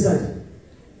tent inside.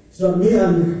 So, me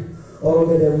and all of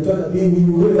them, we talk about we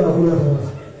will go.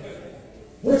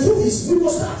 When the truth is, we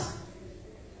must start.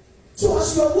 So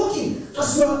as you are working,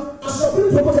 as you are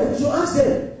being promoted, you ask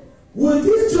them, will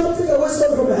this job take away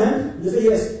something from your hand? They say,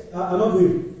 yes, I'm not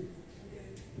doing.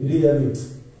 You did that me.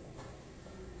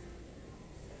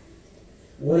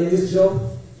 When in this job,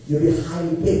 you'll be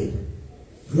highly paid.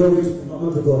 Glory to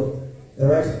not to God.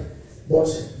 Alright? But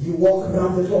you walk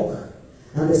around the clock,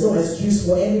 and there's no excuse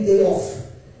for any day off.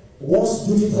 Once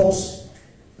duty calls,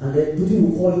 and then duty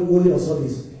will call you only on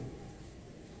Sundays.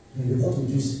 And you report to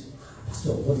Jesus.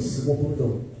 Pastor, but this is an open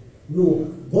door. No,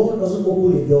 God doesn't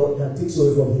open a door that takes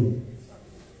away from him.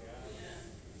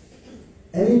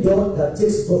 Any door that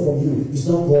takes God from you is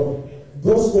not God.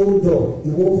 God's own door,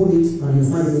 you open it and you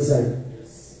find it inside.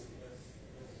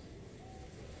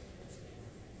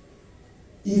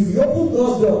 If you open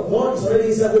God's door, God is already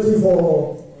inside waiting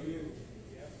for you.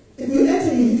 If you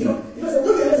enter, you know, when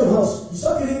you enter the house, you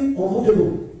start feeling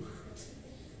uncomfortable.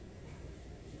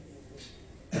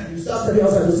 You start stepping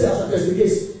outside, you say outside first, in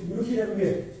case you're looking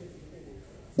everywhere.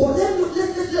 But then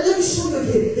let me show you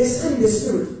again. There's sign in the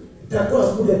spirit that God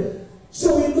has put there.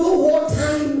 So we know what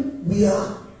time we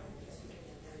are.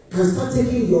 And start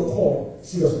taking your call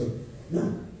seriously.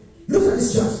 Now, look at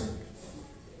this chart.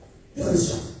 Look at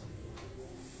this chart.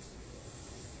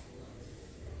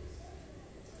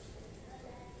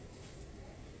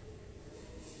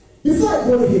 Before I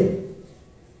go here,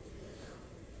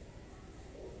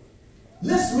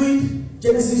 let's read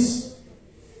Genesis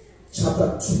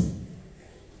chapter 2.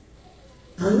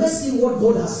 And let's see what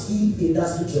God has hid in that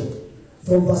scripture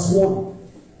from verse 1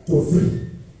 to 3.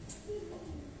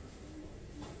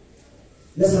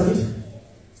 Let's have it.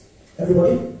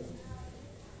 Everybody?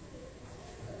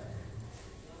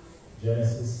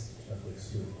 Genesis chapter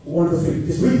 2. 1 to 3.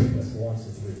 Please read. Verse 1 to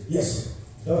 3. Yes.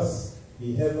 Thus,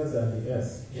 the heavens and the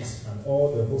earth, Yes. and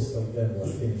all the host of them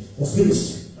was finished. Was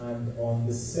finished. And on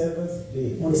the seventh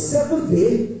day, On the seventh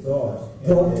day, God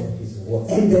ended his work.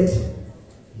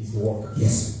 His work.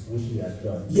 Yes. Which he had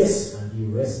done. Yes. And he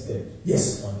rested.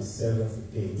 Yes. On the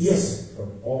seventh day. Yes.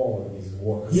 From all his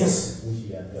work. Yes. Which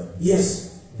he had done.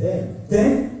 Yes. Then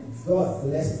God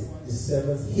blessed the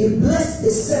seventh day. He blessed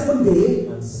the seventh day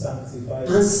And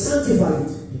sanctified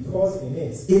it. Because in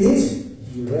it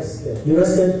he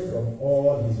rested from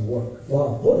all his work.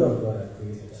 Wow, hold on. God had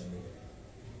created and made.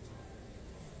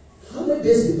 How many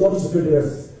days did God use to create the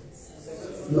earth?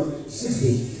 No, 6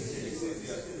 days.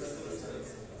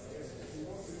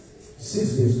 6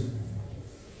 days.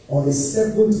 On the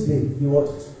seventh day, he what?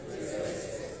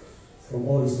 From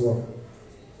all his work.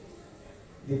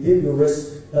 The day you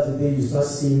rest, that's the day you start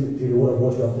seeing the reward of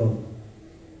what you have done.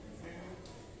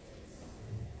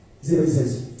 Does it make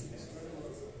sense?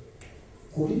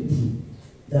 Could it be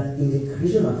that in the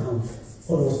creation account,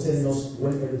 God was telling us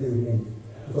when everything will end?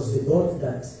 Because the God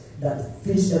that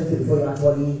finished everything before it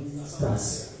actually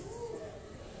starts.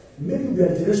 Maybe we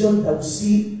are a generation that will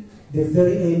see the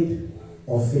very end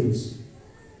of things.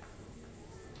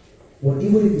 But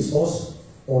even if it's us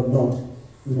or not,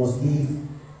 we must live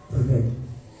prepared.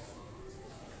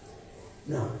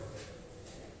 Now,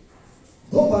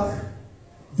 go back.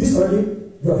 This already,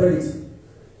 you have read it.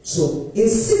 So, in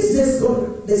 6 days,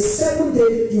 God, the seventh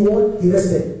day, he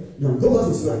rested. Now, go back to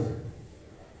his slide.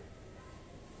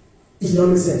 It does not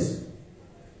make sense.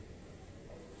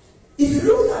 If you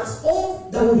look at all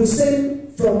that we've been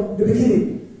saying from the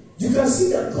beginning, you can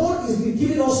see that God has been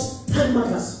giving us time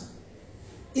markers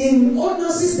in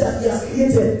ordinances that he has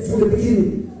created from the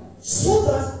beginning, so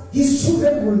that his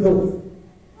children will know.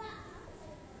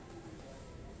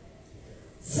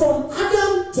 From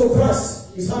Adam to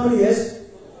Christ is how many years?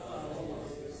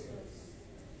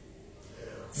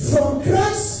 From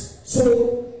Christ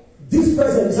to this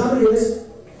present is how many years?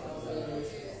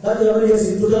 That is how many years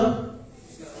in total?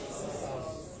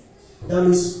 That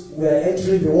means we are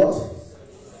entering the what?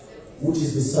 Which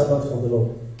is the Sabbath of the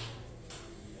Lord.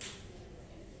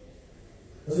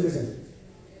 Does it make sense?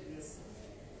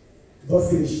 God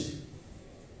finished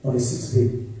on the 6th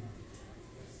day.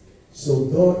 So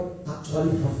God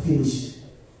actually have finished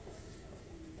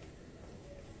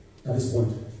at this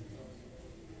point.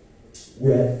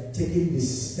 We are taking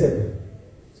this step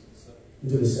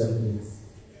into the 7th day.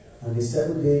 And the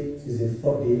 7th day is the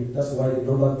 4th day. That's why the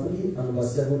number 3 and number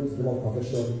 7 is the number of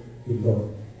perfection in God.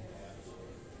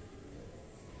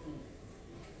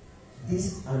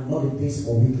 These are not the days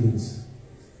for weaklings.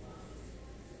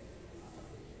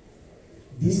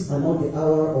 These are not the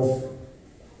hour of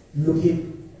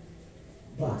looking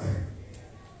back.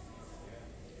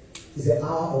 It's the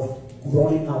hour of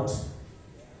growing out,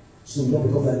 so you don't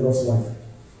become like Lord's wife.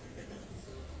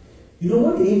 You know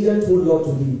when the angel told Lord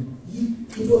to leave,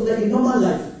 it was like a normal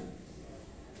life.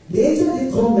 The angel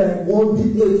didn't come like one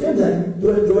big, no, it came like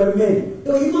they were men.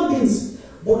 They were human beings.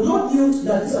 But Lord knew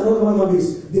that these are not normal human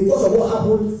beings because of what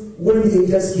happened when the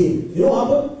angels came. You know what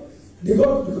happened? They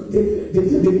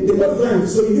got blind,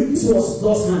 so he knew this was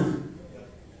God's hand.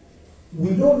 We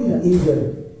don't need an angel.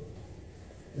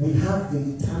 We have the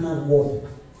eternal word.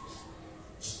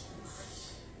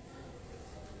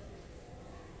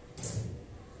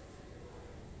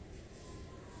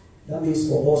 That means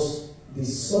for us, the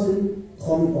sudden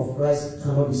coming of Christ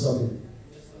cannot be sudden.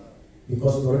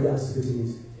 Because we're already anticipating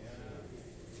it.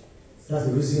 That's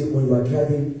the reason when you are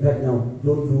driving right now,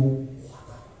 don't do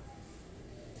water.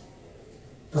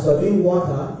 As you are doing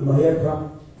water in my aircraft,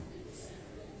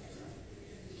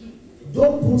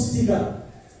 don't put sticker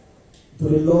to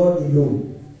the Lord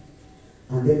alone.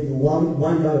 And then you wind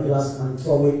down a glass and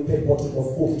throw away a bottle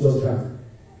of Coke you just drank.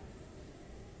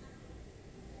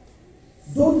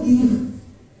 Don't live.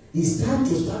 It's time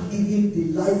to start living the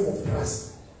life of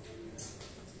Christ.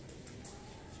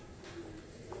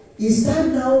 It's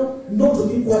time now not to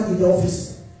be quiet in the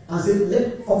office and say,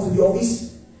 let come to the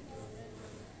office,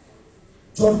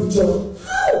 church with church.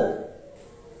 How?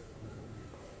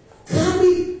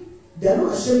 They are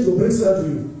not ashamed to bring someone to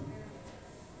you.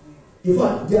 In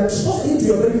fact, they are trusting into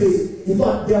your very face. In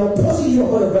fact, they are opposing you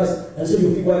upon the Christ. And so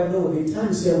you be quiet. No, the time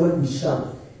is here when we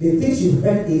shout. The things you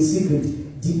heard in secret,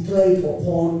 declare it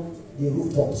upon the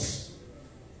rooftops.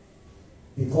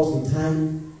 Because the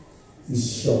time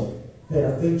is short.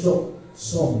 Peradventure,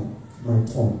 some might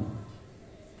turn.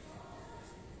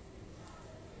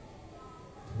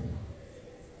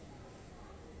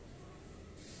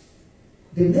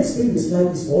 The next thing in the slide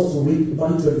is for us to read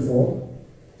Matthew 24,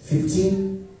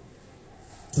 15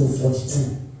 to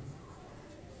 42.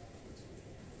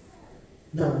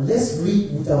 Now, let's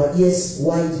read with our ears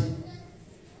wide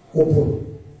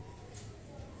open.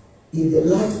 In the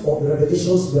light of the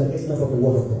revelations we are getting from the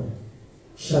Word of God.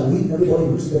 Shall we, everybody,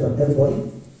 read together?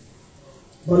 Everybody?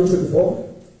 Matthew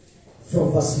 24,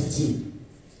 from verse 15.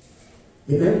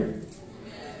 Amen?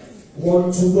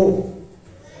 1 to go.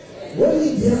 When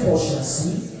ye therefore shall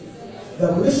see the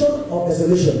revelation of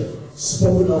desolation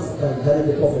spoken of by Daniel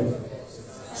the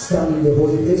prophet, stand in the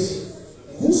holy place,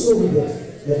 whoso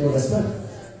readeth, let him understand.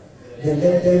 Then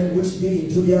let them which be in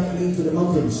Judea flee to the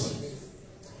mountains.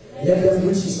 Let them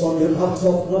which is on the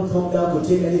housetop not come down to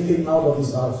take anything out of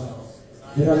his house.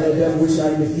 Neither let them which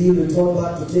are in the field return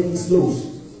back to take his clothes.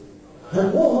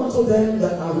 And woe unto them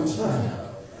that are with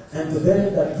child, and to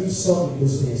them that give suck in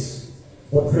those days.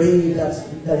 But pray that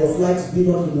your flight be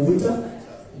not in the winter,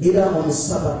 neither on the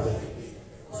Sabbath day.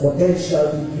 For then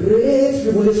shall be great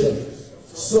tribulation,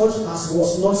 such as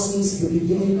was not since the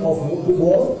beginning of the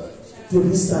world to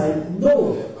this time,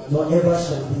 no, nor ever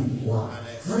shall be. Wow.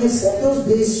 And except those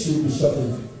days should be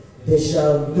shortened, there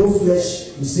shall no flesh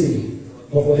be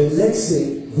saved. But for the elect's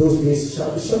sake, those days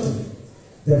shall be shortened.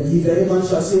 Then if any man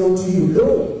shall say unto you,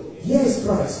 Lo, here is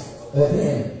Christ, or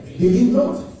then, believe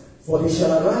not. For they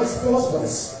shall arise false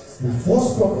Christs and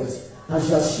false prophets, and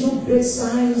shall shew great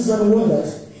signs and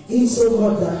wonders,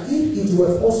 insomuch that if it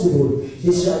were possible,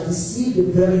 they shall deceive the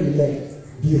very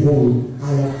elect. Behold,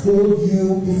 I have told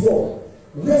you before.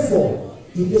 Wherefore,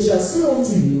 if they shall say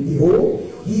unto you,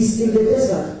 Behold, he is in the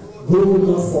desert, go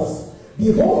not forth.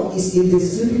 Behold, he is in the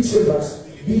sleeping chambers,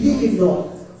 believe it not.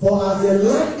 For as the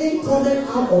lightning cometh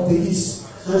out of the east,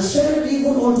 and shineth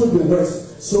even unto the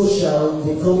west, so shall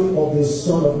the coming of the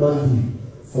Son of Man be.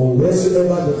 For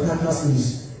wheresoever the carcass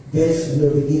is, there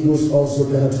will the eagles also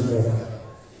gather together.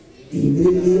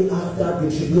 Immediately after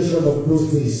the tribulation of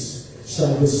those days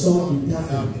shall the sun be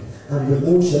darkened, and the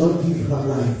moon shall not give her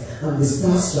light, and the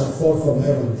stars shall fall from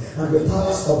heaven, and the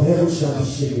powers of heaven shall be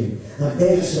shaken. And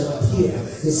then shall appear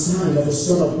the sign of the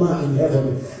Son of Man in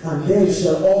heaven, and then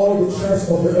shall all the tribes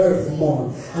of the earth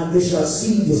mourn, and they shall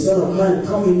see the Son of Man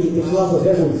coming in the clouds of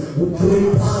heaven with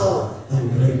great power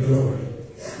and great glory.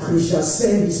 And he shall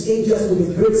send his angels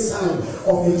with a great sound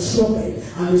of a trumpet,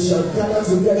 and they shall gather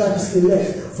together his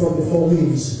elect from the four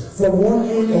winds, from one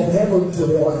end of heaven to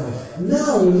the other.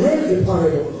 Now learn the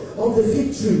parable of the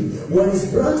fig tree, when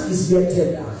his branch is yet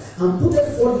tender, and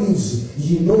putteth forth leaves,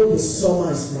 ye know the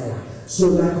summer is near. So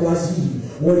likewise ye,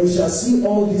 when ye shall see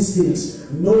all these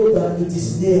things, know that it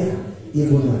is near,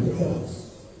 even at the door.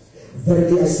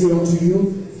 Verily I say unto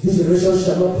you, this generation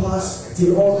shall not pass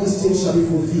till all these things shall be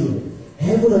fulfilled.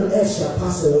 Heaven and earth shall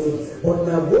pass away, but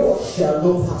my word shall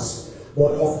not pass.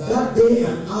 But of that day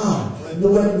and hour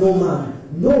knoweth no man,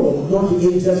 no, not the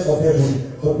angels of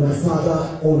heaven, but my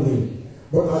Father only.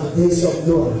 But as the days of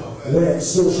Noah, where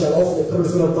so shall also the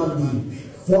coming of Man be.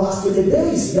 For as in the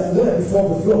days that were before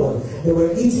the flood, they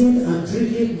were eating and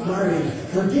drinking, marrying,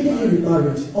 and giving in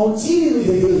marriage, until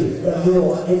the day that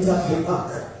Noah entered the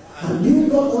ark, and knew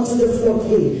not until the flood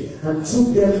came, and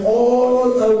took them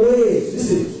all away.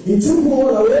 Listen, he took them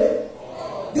all away.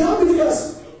 The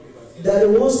unbelievers, that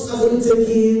the ones actually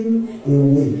taken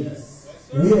away.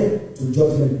 Where? To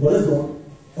judgment. Well, let's go on.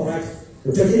 Alright,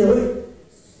 we're taken away.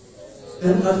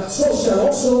 And so shall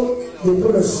also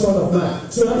the Son of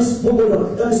Man. So that is,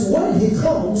 that is when he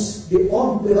comes, the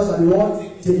unbelievers are the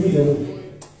one taking away.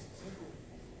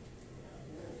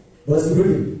 What's the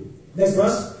reading? Next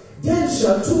verse. Then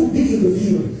shall two be in the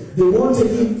field, the one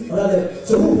taking another.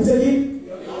 So who will be taking?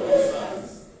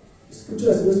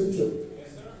 Scripture is no scripture.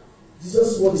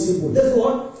 Jesus' word is simple. Let's go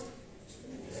on.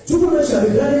 Two women shall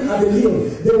be grinding at the mill,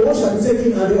 the one shall be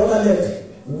taken and the other left.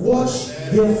 Watch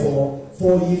therefore,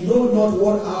 for ye know not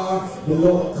what hour the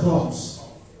Lord comes.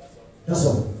 That's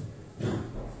all.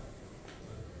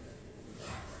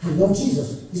 I love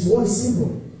Jesus. His word is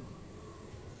simple.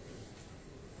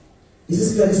 Is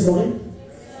this clear this morning?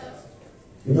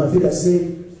 You know, I feel like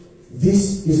saying,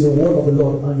 this is the word of the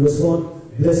Lord. And you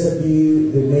respond, blessed be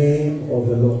the name of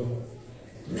the Lord.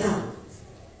 Now,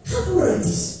 how do I write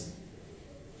this?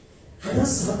 I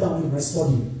just sat down in my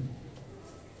study.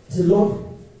 I said, Lord,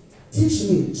 teach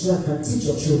me so I can teach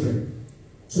your children,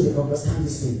 so they can understand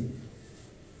this thing.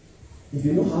 If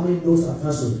you know how many notes I've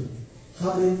cancelled,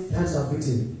 how many times I've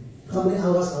written, how many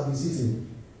hours I've been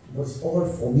sitting, but it's all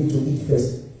for me to eat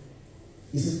first.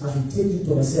 He says, I will take it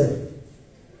to myself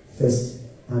first,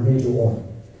 and then to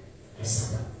all. I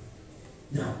sat down.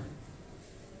 Now,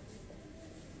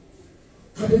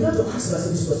 I began to ask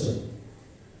myself this question.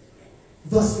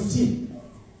 Verse 15.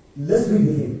 Let's read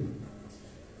with him.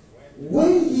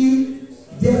 When ye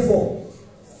therefore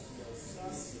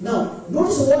Now,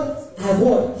 notice what I have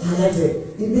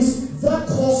highlighted. It means that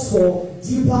calls for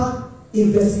deeper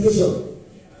investigation.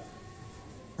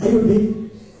 Are you with me?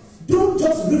 Don't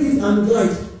just read it and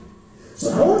glide.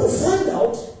 So I want to find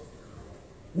out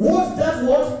what that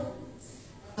word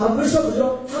aberration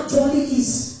actually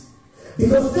is,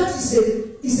 because that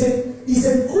is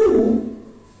a clue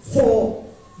for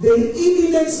the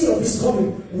imminency of his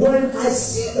coming. When I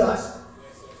see that,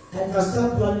 I can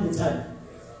start planning the time.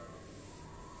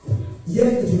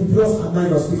 Yet it will be plus and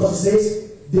minus, because it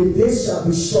says the days shall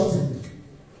be shortened.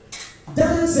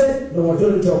 Daniel said, "No,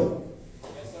 don't job."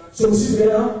 So we see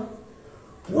together.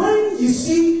 When you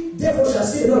see, therefore shall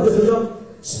see the Lord of the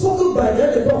spoken by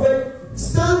Daniel the prophet,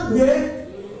 stand where?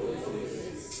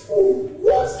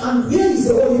 What and where is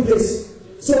the holy place?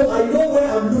 So I know where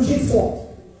I'm looking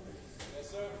for.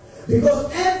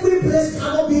 Because every place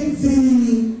cannot be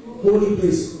the holy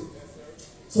place.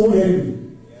 So hear me.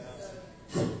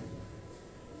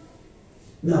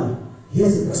 Now,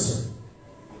 here's the question.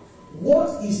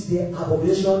 What is the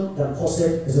abomination that caused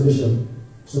desolation?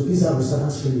 So these are the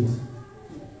answering it.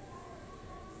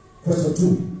 Question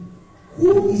 2.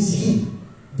 Who is he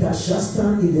that shall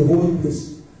stand in the holy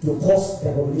place to cause the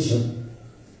abomination?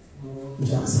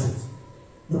 Which answer it.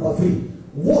 Number 3.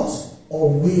 What or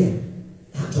where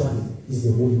actually is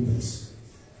the holy place?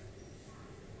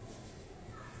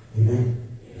 Amen.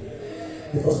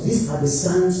 Because these are the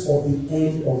signs of the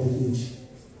end of the age.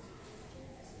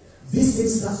 This thing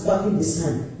starts backing the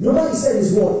sign. Remember, he said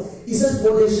his word. He said,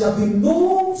 "For there shall be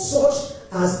no such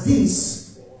as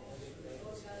this,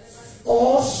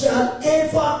 or shall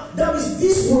ever." That means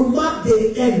this will mark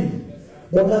the end.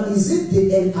 But now, is it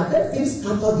the end? Are there things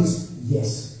after this?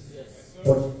 Yes.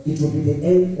 But it will be the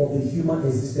end of the human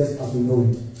existence as we know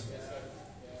it.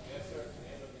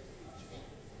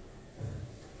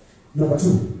 Number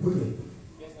 2, quickly.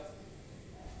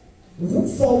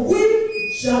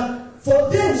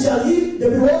 For them shall he, there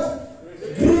be what?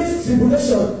 Great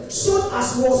tribulation, so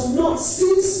as was not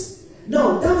since.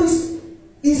 Now, that means,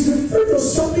 is referring to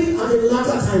something at the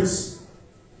latter times.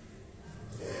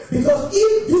 Because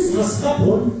if this has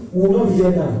happened, we will not be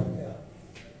here now.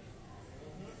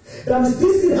 That means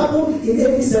this did happen in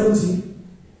 1870.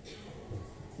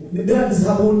 Then this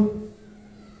happened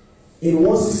in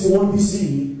 161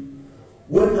 BCE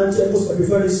when Antiochus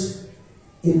Epiphanes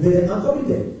invaded and coming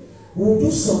there. We will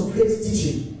do some great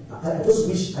teaching. I just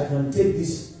wish I can take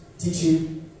this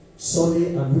teaching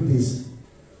Sunday and weekdays.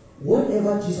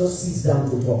 Whenever Jesus sits down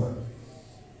to talk,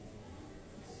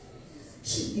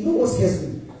 you know what scares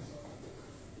me?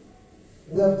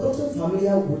 We have gotten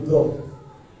familiar with God.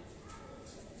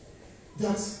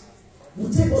 That will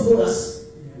take us God as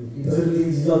He doesn't mean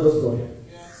He's not just God.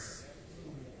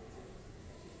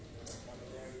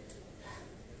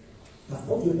 I've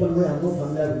come to a point where I'm not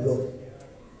familiar with God.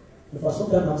 Because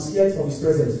sometimes I'm scared of His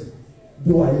presence,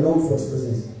 though I long for His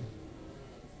presence.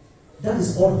 That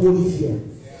is called holy fear.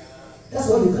 That's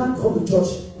why you can't come to church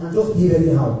and just live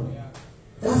anyhow.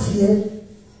 That fear.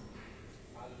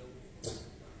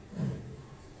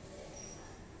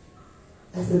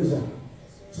 I feel that.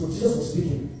 So Jesus was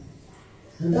speaking.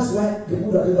 And that's why the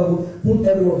Buddha put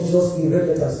every word of Jesus in red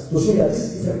letters to show you that this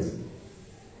is different.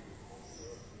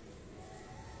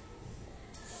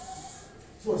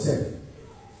 So he said,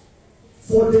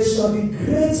 "For there shall be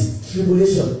great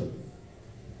tribulation,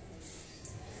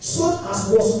 such as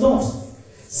was not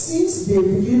since the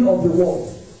beginning of the world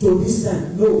to this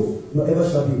time, no, nor ever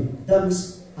shall be." That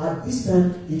means at this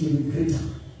time it will be greater.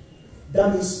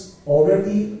 That means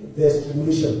already there's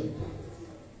tribulation.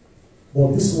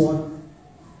 But this one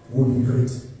will be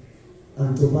great,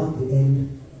 and to mark the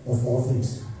end of all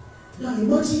things. Now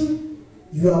imagine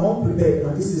you are unprepared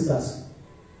and this is that.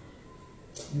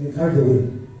 You will carry away.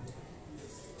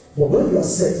 But when you are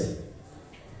set,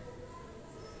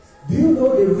 do you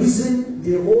know the reason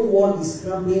the whole world is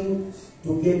scrambling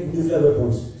to get nuclear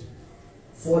weapons?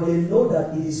 For they know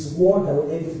that it is war that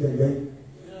will end it then.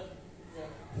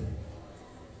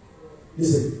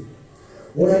 Listen.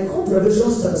 When I come to Revelation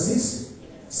chapter 6,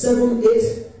 7,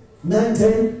 8, 9,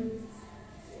 10,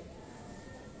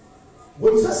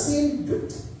 we just seen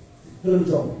Donald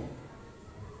Trump.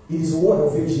 It is a war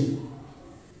of finishing.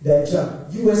 The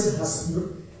US has,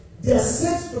 they are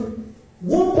set to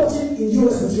one button in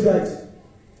US will trigger it.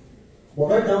 But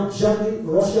right now, Germany,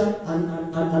 Russia,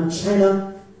 and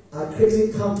China are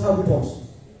creating counter weapons.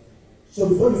 So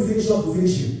before you finish off, we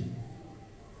finish you.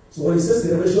 So when it says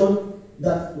in Revelation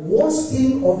that one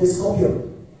sting of the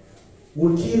scorpion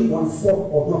will kill 1/4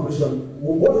 of one population,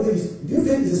 what do you think is? Do you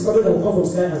think it's a scorpion that will come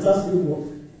from sky and start stinging people?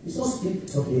 It's not sting.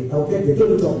 Okay, I'll get the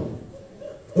Donald Trump.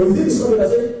 Or you think it's scorpion that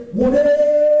says,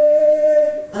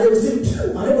 it was in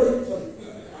two, and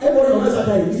everybody on that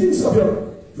time, he didn't stop here.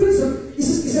 He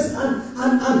says,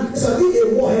 and it shall be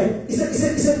a warhead. He said,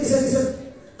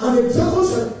 and the dragon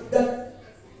shall, that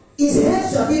his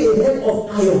head shall be a head of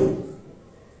iron.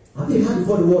 Have you heard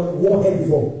before the word warhead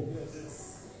before?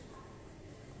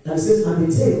 And it says, and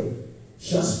the tail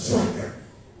shall strike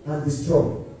and destroy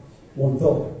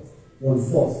 1/3,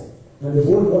 1/4, and the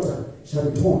whole water shall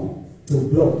be turned to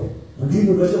blood. And you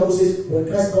know the Bible says, when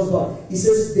Christ comes back, he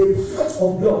says, the patch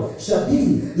of blood shall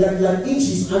be like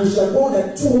inches and shall go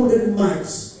like 200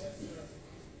 miles.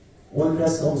 When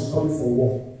Christ comes, coming for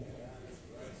war.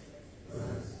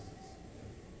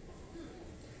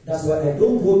 That's why I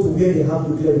don't go to where they have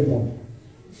nuclear weapon.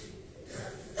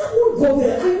 I won't go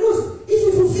there. I know it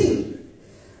will fulfill.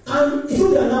 And it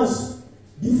will be announced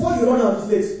before you run out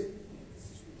of it.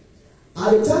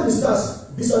 At the time it starts,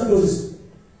 this one closes.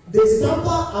 The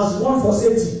stamper has one for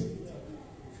safety.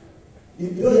 You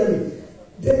don't hear me?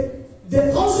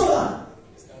 The consoler.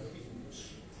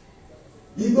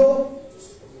 You go.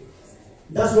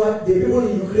 That's why the people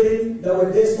in Ukraine that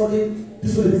were there studying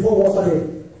peacefully before war started.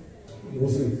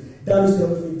 That is the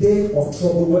day of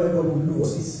trouble where everyone will look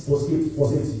for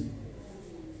safety.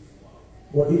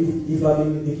 But if I'm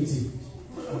in Ekiti,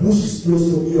 bush is close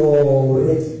to me or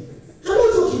ready. I'm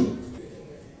not joking.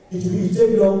 It will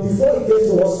take long before it gets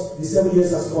to us. The 7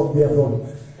 years has come, we are done.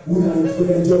 We can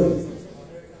enjoy it.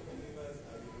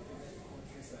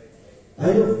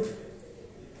 I know.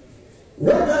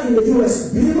 Right now in the US,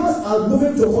 believers are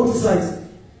moving to countryside.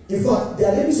 In fact, they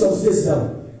are leaving some states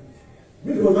now.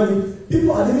 People are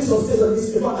leaving some states on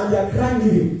this paper and they are crying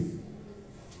leaving.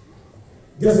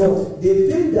 Guess what? They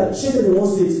think that children in one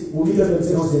state will leave them in the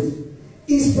second state.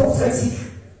 It's prophetic.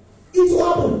 It will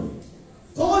happen.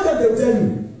 Call them, they will tell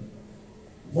you.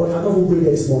 But I'm not going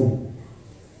there this morning.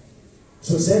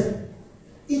 So he said,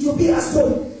 it will be a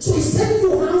story. So he's telling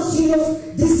you how serious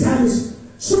this time is,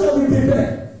 so that we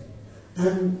prepare.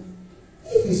 And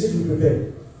if he said we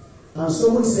prepare, and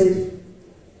someone said,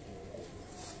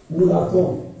 we will have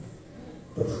come.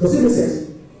 Does it make sense?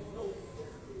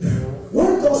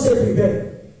 When God said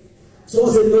prepare,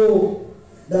 someone said, no,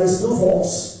 that is not for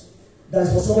us. That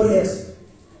is for somebody else.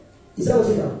 Is that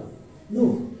okay now?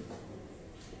 No.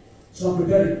 So I'm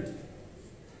preparing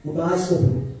with my eyes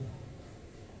open.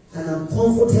 And I'm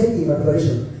comforted in my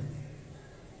preparation.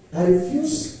 I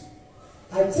refuse.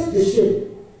 I take the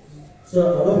shame. So I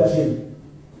will not be ashamed.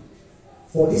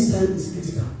 For this time is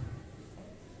critical.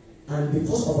 And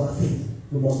because of our faith,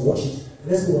 we must watch it.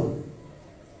 Let's go on.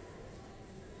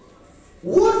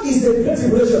 What is the great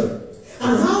tribulation?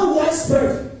 And how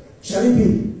widespread shall it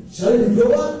be? Shall it be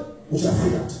global? We shall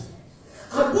find out.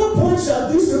 At what point shall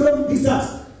this tribulation be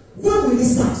start? When will it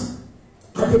start?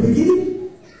 At the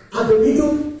beginning? At the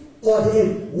middle? Or at the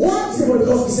end? What is it?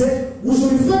 Because he said, we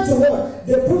should refer to what?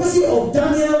 The prophecy of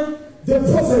Daniel, the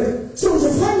prophet. So we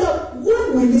should find out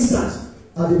when will it start?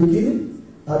 At the beginning?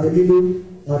 At the middle?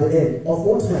 At the end? Of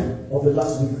what time? Of the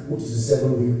last week, which is the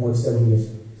 7th week or 7 years.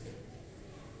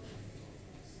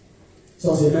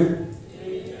 So say amen?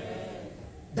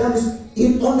 That is,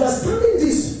 in understanding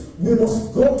this, we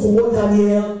must go to what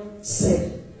Daniel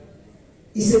said.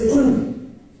 He said,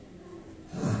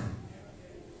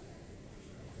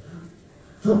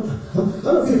 how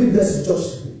have you been blessed, church,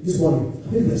 this morning?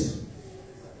 Have you been blessed?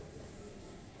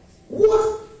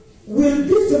 What will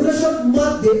this generation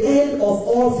mark the end of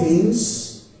all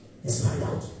things? Let's find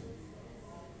out.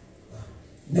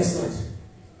 Next slide.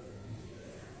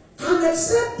 And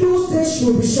except those days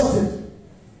should be shortened,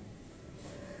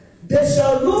 there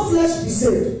shall no flesh be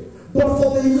saved, but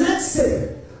for the elect's sake,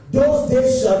 those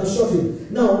days shall be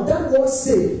shortened. Now, that word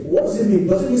saved, what does it mean?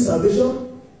 Does it mean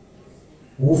salvation?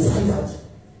 We'll find out.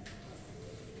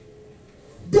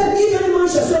 Then if any man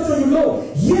shall say unto you, no,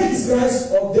 here is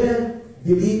Christ, of them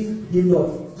believe him not,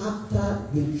 after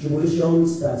the tribulation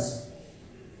starts.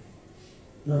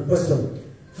 Now,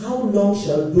 question, how long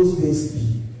shall those days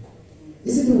be?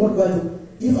 Isn't it worthwhile?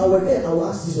 If I were there, I would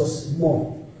ask Jesus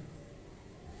more.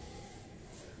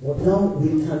 But now we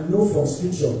can know from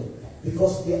Scripture,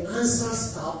 because the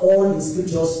answers are all in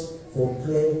Scriptures for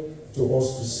clear to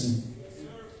us to see.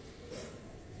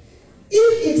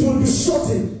 If it will be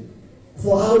shortened,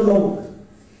 for how long?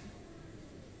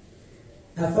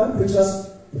 I find preachers,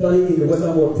 particularly in the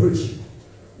Western world, preach.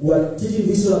 We are teaching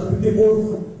this so that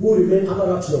people who remain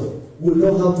after rapture will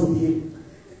know how to behave.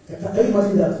 Can you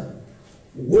imagine that?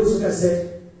 What Jesus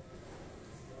said?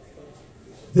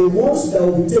 The ones that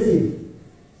will be taken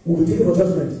for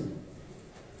judgment,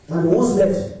 and the ones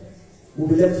left will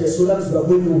be left here, so that we are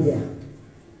going nowhere.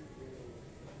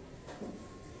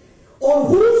 On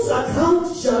whose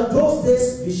account shall those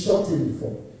days be shortened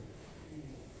for?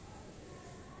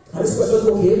 Are these questions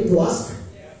okay to ask?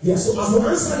 Yes. So as we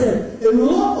answer them, a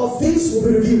lot of things will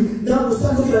be revealed. Now we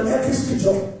start looking at every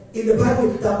scripture in the Bible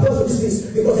that points to these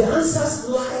things, because the answers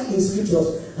lie in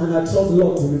scriptures, and I trust the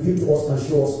Lord to reveal to us and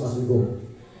show us as we go.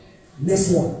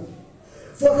 Next one.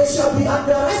 For they shall be at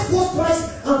the right false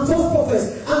Christ and false prophets,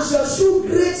 and shall shew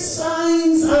great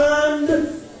signs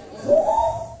and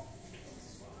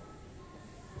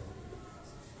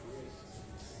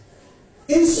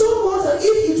in so much that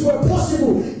if it were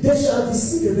possible, they shall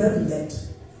deceive the very elect.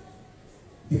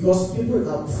 Because people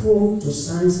are prone to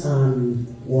signs and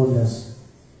wonders.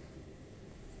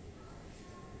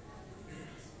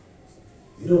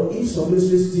 You know, if some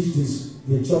ministries teach this,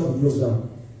 the church will close down.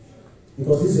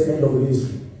 Because this is the end of the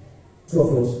ministry. True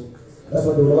of us. That's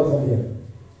why they will never come here.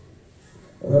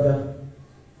 Or rather,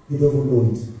 you don't even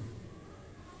know it.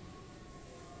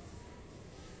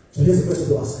 So here's the question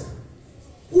to ask.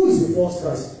 Who is the false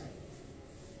Christ?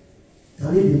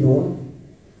 Can it be known?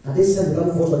 Are they sent the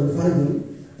Lord forth to identify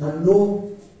him and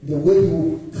know the way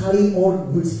to carry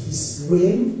on with his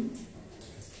reign?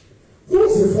 Who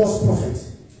is the false prophet?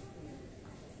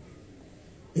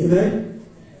 Amen?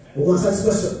 We're going to answer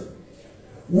this question.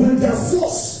 Will their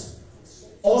force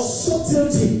or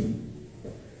subtlety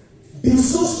be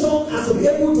so strong as to be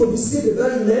able to deceive the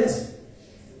very elect?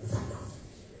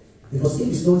 Because if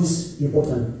it's not this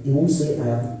important, he won't say, I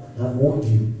have warned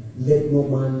you. Let no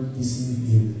man deceive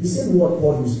you. He said what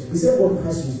Paul used. He said what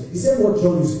Christ used. He said what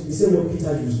John used. He said what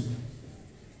Peter used.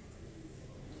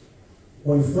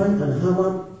 When you find an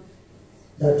hammer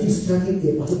that keeps striking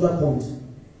a particular point,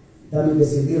 that means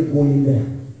there's a nail going in there.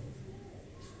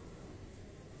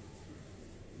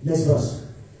 Next verse.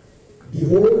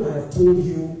 Behold, I have told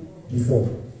you before.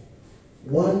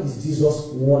 Why is Jesus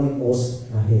warning us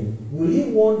ahead? Will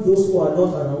he warn those who are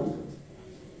not around?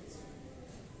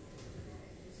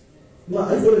 Now,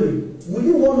 I follow you. Will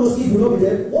he warn us if we will not be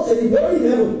there? What are they already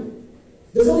in heaven?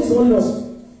 There's no he's warning us.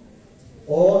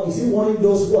 Or is he warning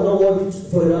those who are not worthy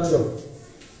for the rapture?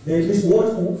 Then at least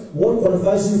what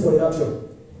qualifies you for the rapture?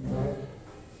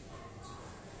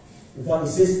 In fact, he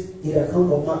says in the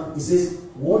account of Mark, he says,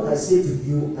 what I say to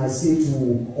you, I say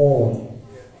to all.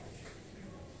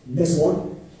 Next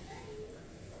one.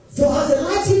 For as the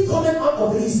lightning cometh out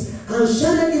of the east, and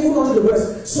shineth even unto the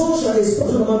west, so shall the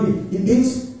explosion of man be. It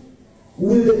means,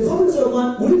 will the coming of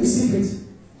man, will it be secret?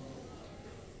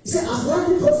 He said, as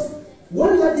lightning comes,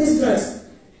 when lightning strikes,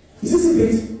 is it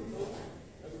secret?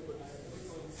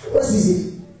 Everybody sees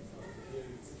it.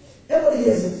 Everybody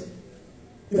hears it.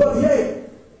 If you hear it,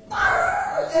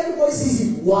 everybody sees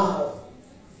it. Wow.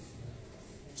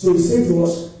 So he said to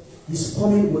us, his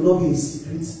coming will not be a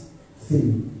secret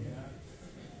thing.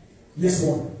 Next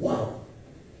one. Wow.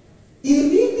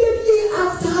 Immediately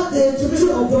after the tribulation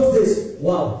of those days.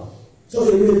 Wow. So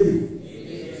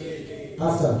immediately.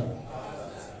 After.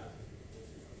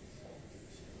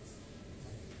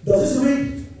 Does this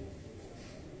read?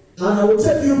 And I will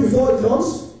tell you before it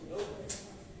comes.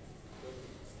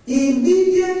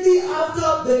 Immediately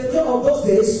after the tribulation of those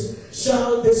days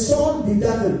shall the sun be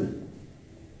darkened,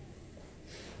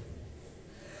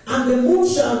 and the moon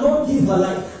shall not give her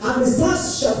light, and the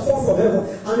stars shall fall from heaven,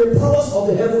 and the powers of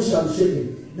the heaven shall be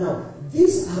shaken. Now,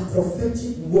 these are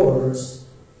prophetic words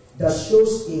that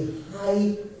shows a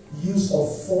high use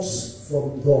of force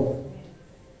from God.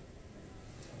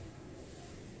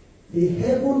 The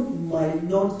heaven might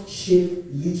not shake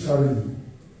literally.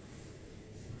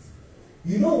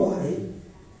 You know why?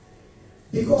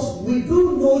 Because we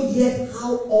don't know yet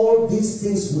how all these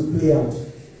things will play out.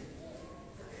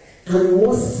 And in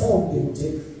what form they will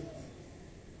take.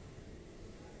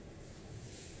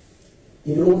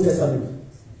 In the Old Testament,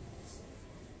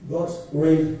 God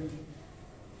rained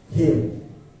hail.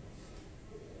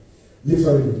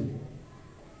 Literally.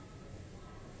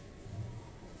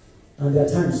 And there are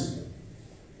times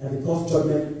that it caused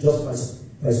judgment just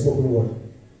by spoken word.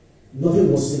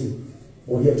 Nothing was seen,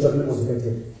 but yet judgment was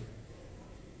effected.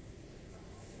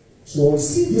 So when we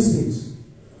see these things,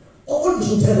 all it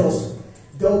should tell us,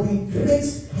 there will be great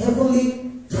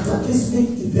heavenly cataclysmic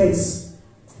events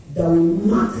that will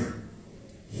mark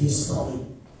his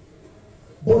coming.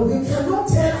 But we cannot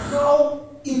tell how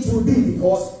it will be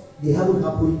because they haven't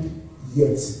happened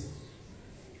yet.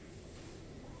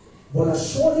 But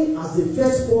as surely as the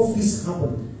first 4 feasts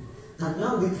happened, and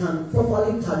now we can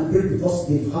properly calibrate because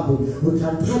they've happened, we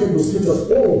can tie them to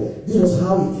scriptures. Oh, this was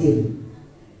how it came.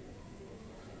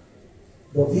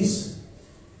 But this,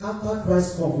 after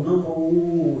Christ comes, now,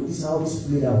 oh, this is how this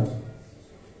played out.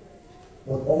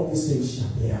 But all these things shall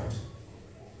play out.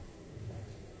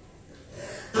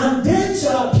 And then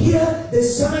shall appear the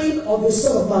sign of the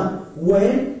Son of Man.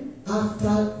 When?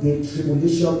 After the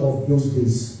tribulation of those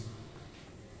days.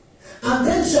 And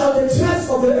then shall the tribes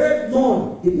of the earth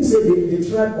mourn. It is the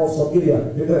tribe of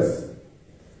Somalia, the earth,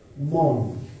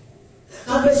 mourn.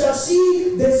 And they shall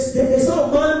see the Son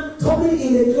of Man coming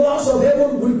in the clouds of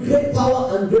heaven with great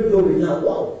power and great glory. Now,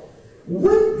 wow.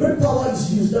 When great power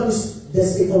is used,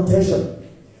 there's a contention.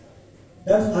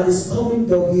 That at his coming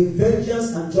there will be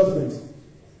vengeance and judgment.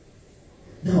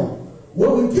 Now,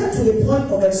 when we get to the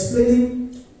point of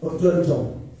explaining of glory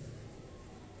John,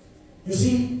 you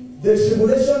see, the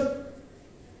tribulation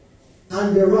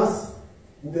and the wrath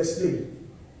will be explained.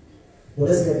 But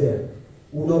let's get there.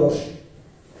 We will not rush.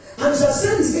 And he shall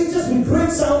send his angels with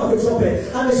great sound of a trumpet,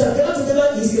 and they shall gather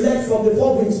together his elect from the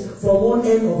four winds, from one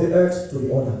end of the earth to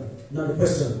the other. Now the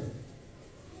question: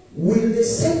 will the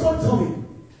second coming,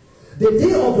 the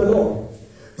day of the Lord,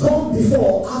 come before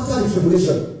or after the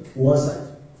tribulation? One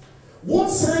side. What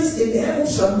signs in the heaven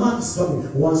shall mark his coming?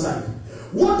 One side.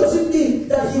 What does it mean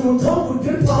that he will come with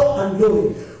great power and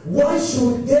glory? Why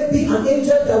should there be an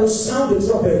angel that will sound the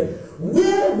trumpet?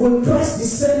 Where will Christ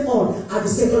descend on at the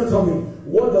second coming?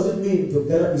 What does it mean to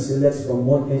gather his elect from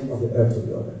one end of the earth to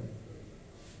the other?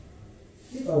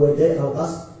 If I were there, I'll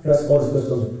ask Christ all these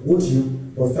questions. Would you?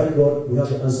 But thank God we have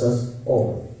the answers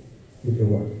all in the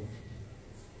word.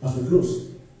 As we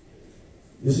close,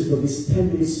 you see, to these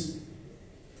 10 minutes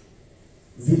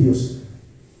videos,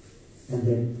 and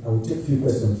then I will take a few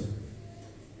questions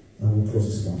and we'll close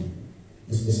this morning.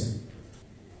 Just listen.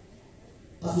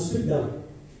 As we speak now,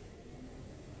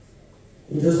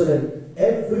 in Jerusalem,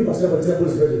 every material of the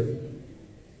temple is ready.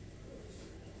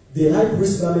 The high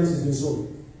priest's garment is being sold.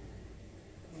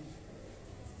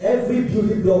 Every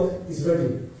building block is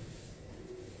ready.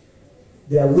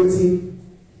 They are waiting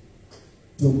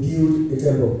to build the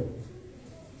temple.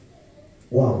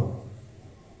 Wow.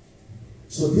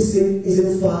 So this thing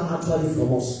isn't far actually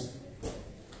from us.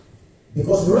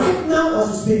 Because right now,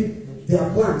 as we speak, there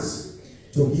are plans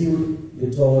to build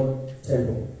the third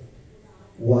temple.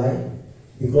 Why?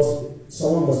 Because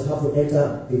someone must have to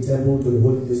enter the temple to the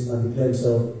holy place and declare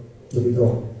himself to be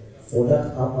God. For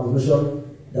that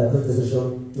abomination, that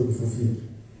dispensation to be fulfilled,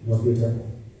 must be a temple.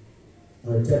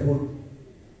 And the temple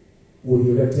will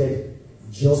be erected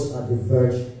just at the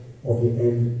verge of the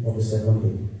end of the second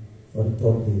day, for the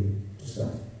third day to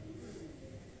start.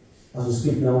 As we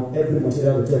speak now, every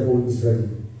material of the temple is ready.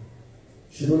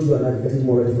 Shouldn't you and I be getting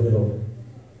more ready for the Lord?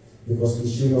 Because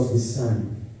He's showing us the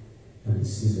sign and the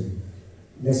season.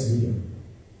 Next video.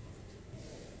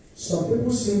 Some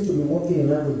people seem to be walking in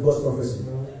line with God's prophecy.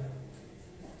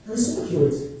 And it's so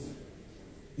accurate.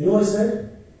 You know what he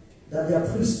said? That they are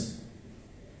priests.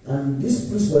 And these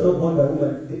priests were not born by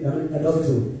women. I love it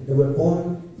too. They were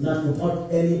born not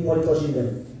without anybody touching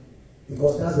them.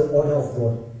 Because that's the order of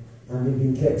God. And they've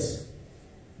been kept.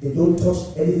 They don't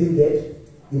touch anything dead.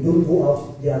 They don't go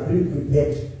out. They are being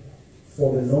prepared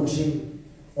for the launching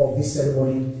of this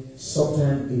ceremony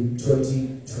sometime in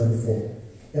 2024.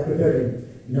 They are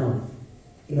preparing. Now,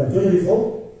 in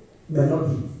 2024, it might not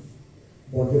be.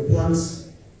 But the plans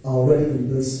are already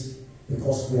in place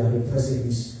because we are in the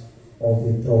precipice of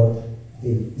the third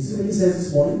day. Is it making sense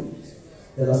this morning?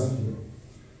 The last video.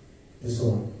 Let's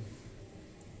go on.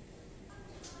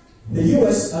 The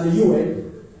US and the UN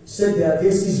said they are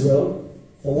against Israel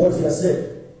for what he has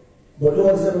said. But no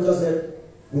one just said,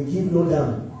 we give no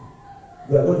damn.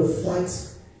 We are going to fight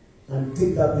and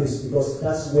take that place because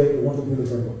that's where we want to build the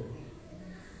temple.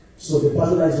 So the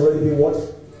battle line is already being what?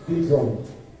 Being drawn.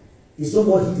 It's no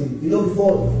more hitting. You know,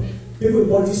 before, people in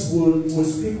politics will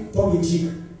speak tongue in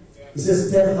cheek. He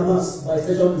says, tell Hamas, by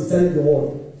extension, is telling the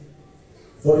world.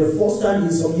 For the first time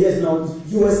in some years now,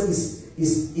 the US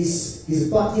is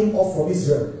backing off from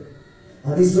Israel.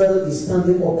 And Israel is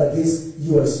standing up against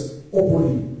US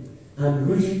openly. And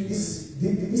really, this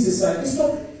is like, it's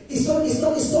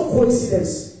not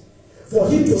coincidence for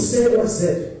him to say what he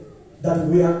said, that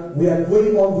we are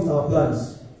going on with our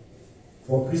plans.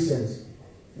 For Christians,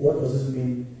 what does this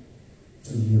mean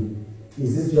to you?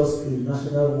 Is this just a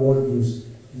national world news?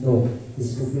 No,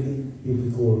 it's fulfilling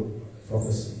biblical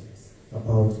prophecy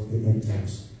about the end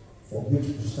times, for which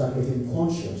you start getting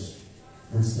conscious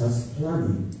and start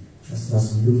planning and start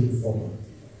looking forward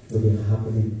to the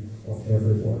happening of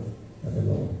every word that the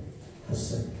Lord has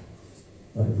said.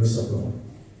 By the grace of God,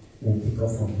 we'll pick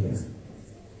up from here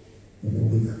in a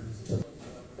week.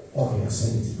 Okay, I've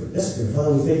said it. Let's pray.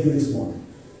 Father, we thank you this morning.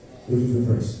 We give you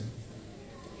praise.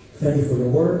 Thank you for your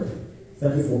word.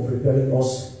 Thank you for preparing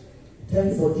us.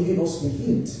 Thank you for giving us the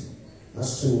hint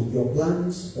as to your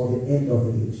plans for the end of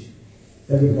the age.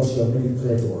 Thank you because you have made it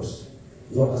clear to us.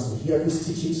 Lord, as we hear these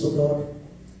teachings, O God,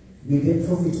 we get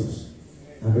profit us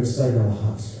and register in our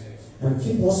hearts. And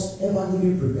keep us ever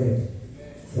living prepared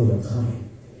for your coming.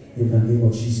 In the name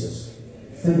of Jesus.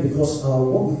 Thank you because our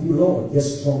walk with you, Lord,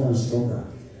 gets stronger and stronger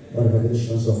by the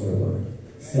revelations of your word.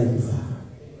 Thank you, Father.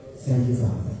 Thank you,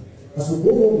 Father. As we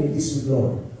go home in this week,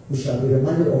 Lord, we shall be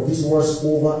reminded of these words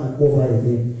over and over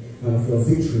again and of your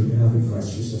victory we have in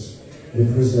Christ Jesus. We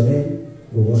praise your name.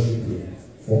 We worship you.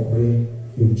 For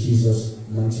praying in Jesus'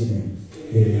 mighty name.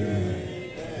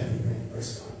 Amen. Amen.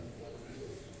 Praise God.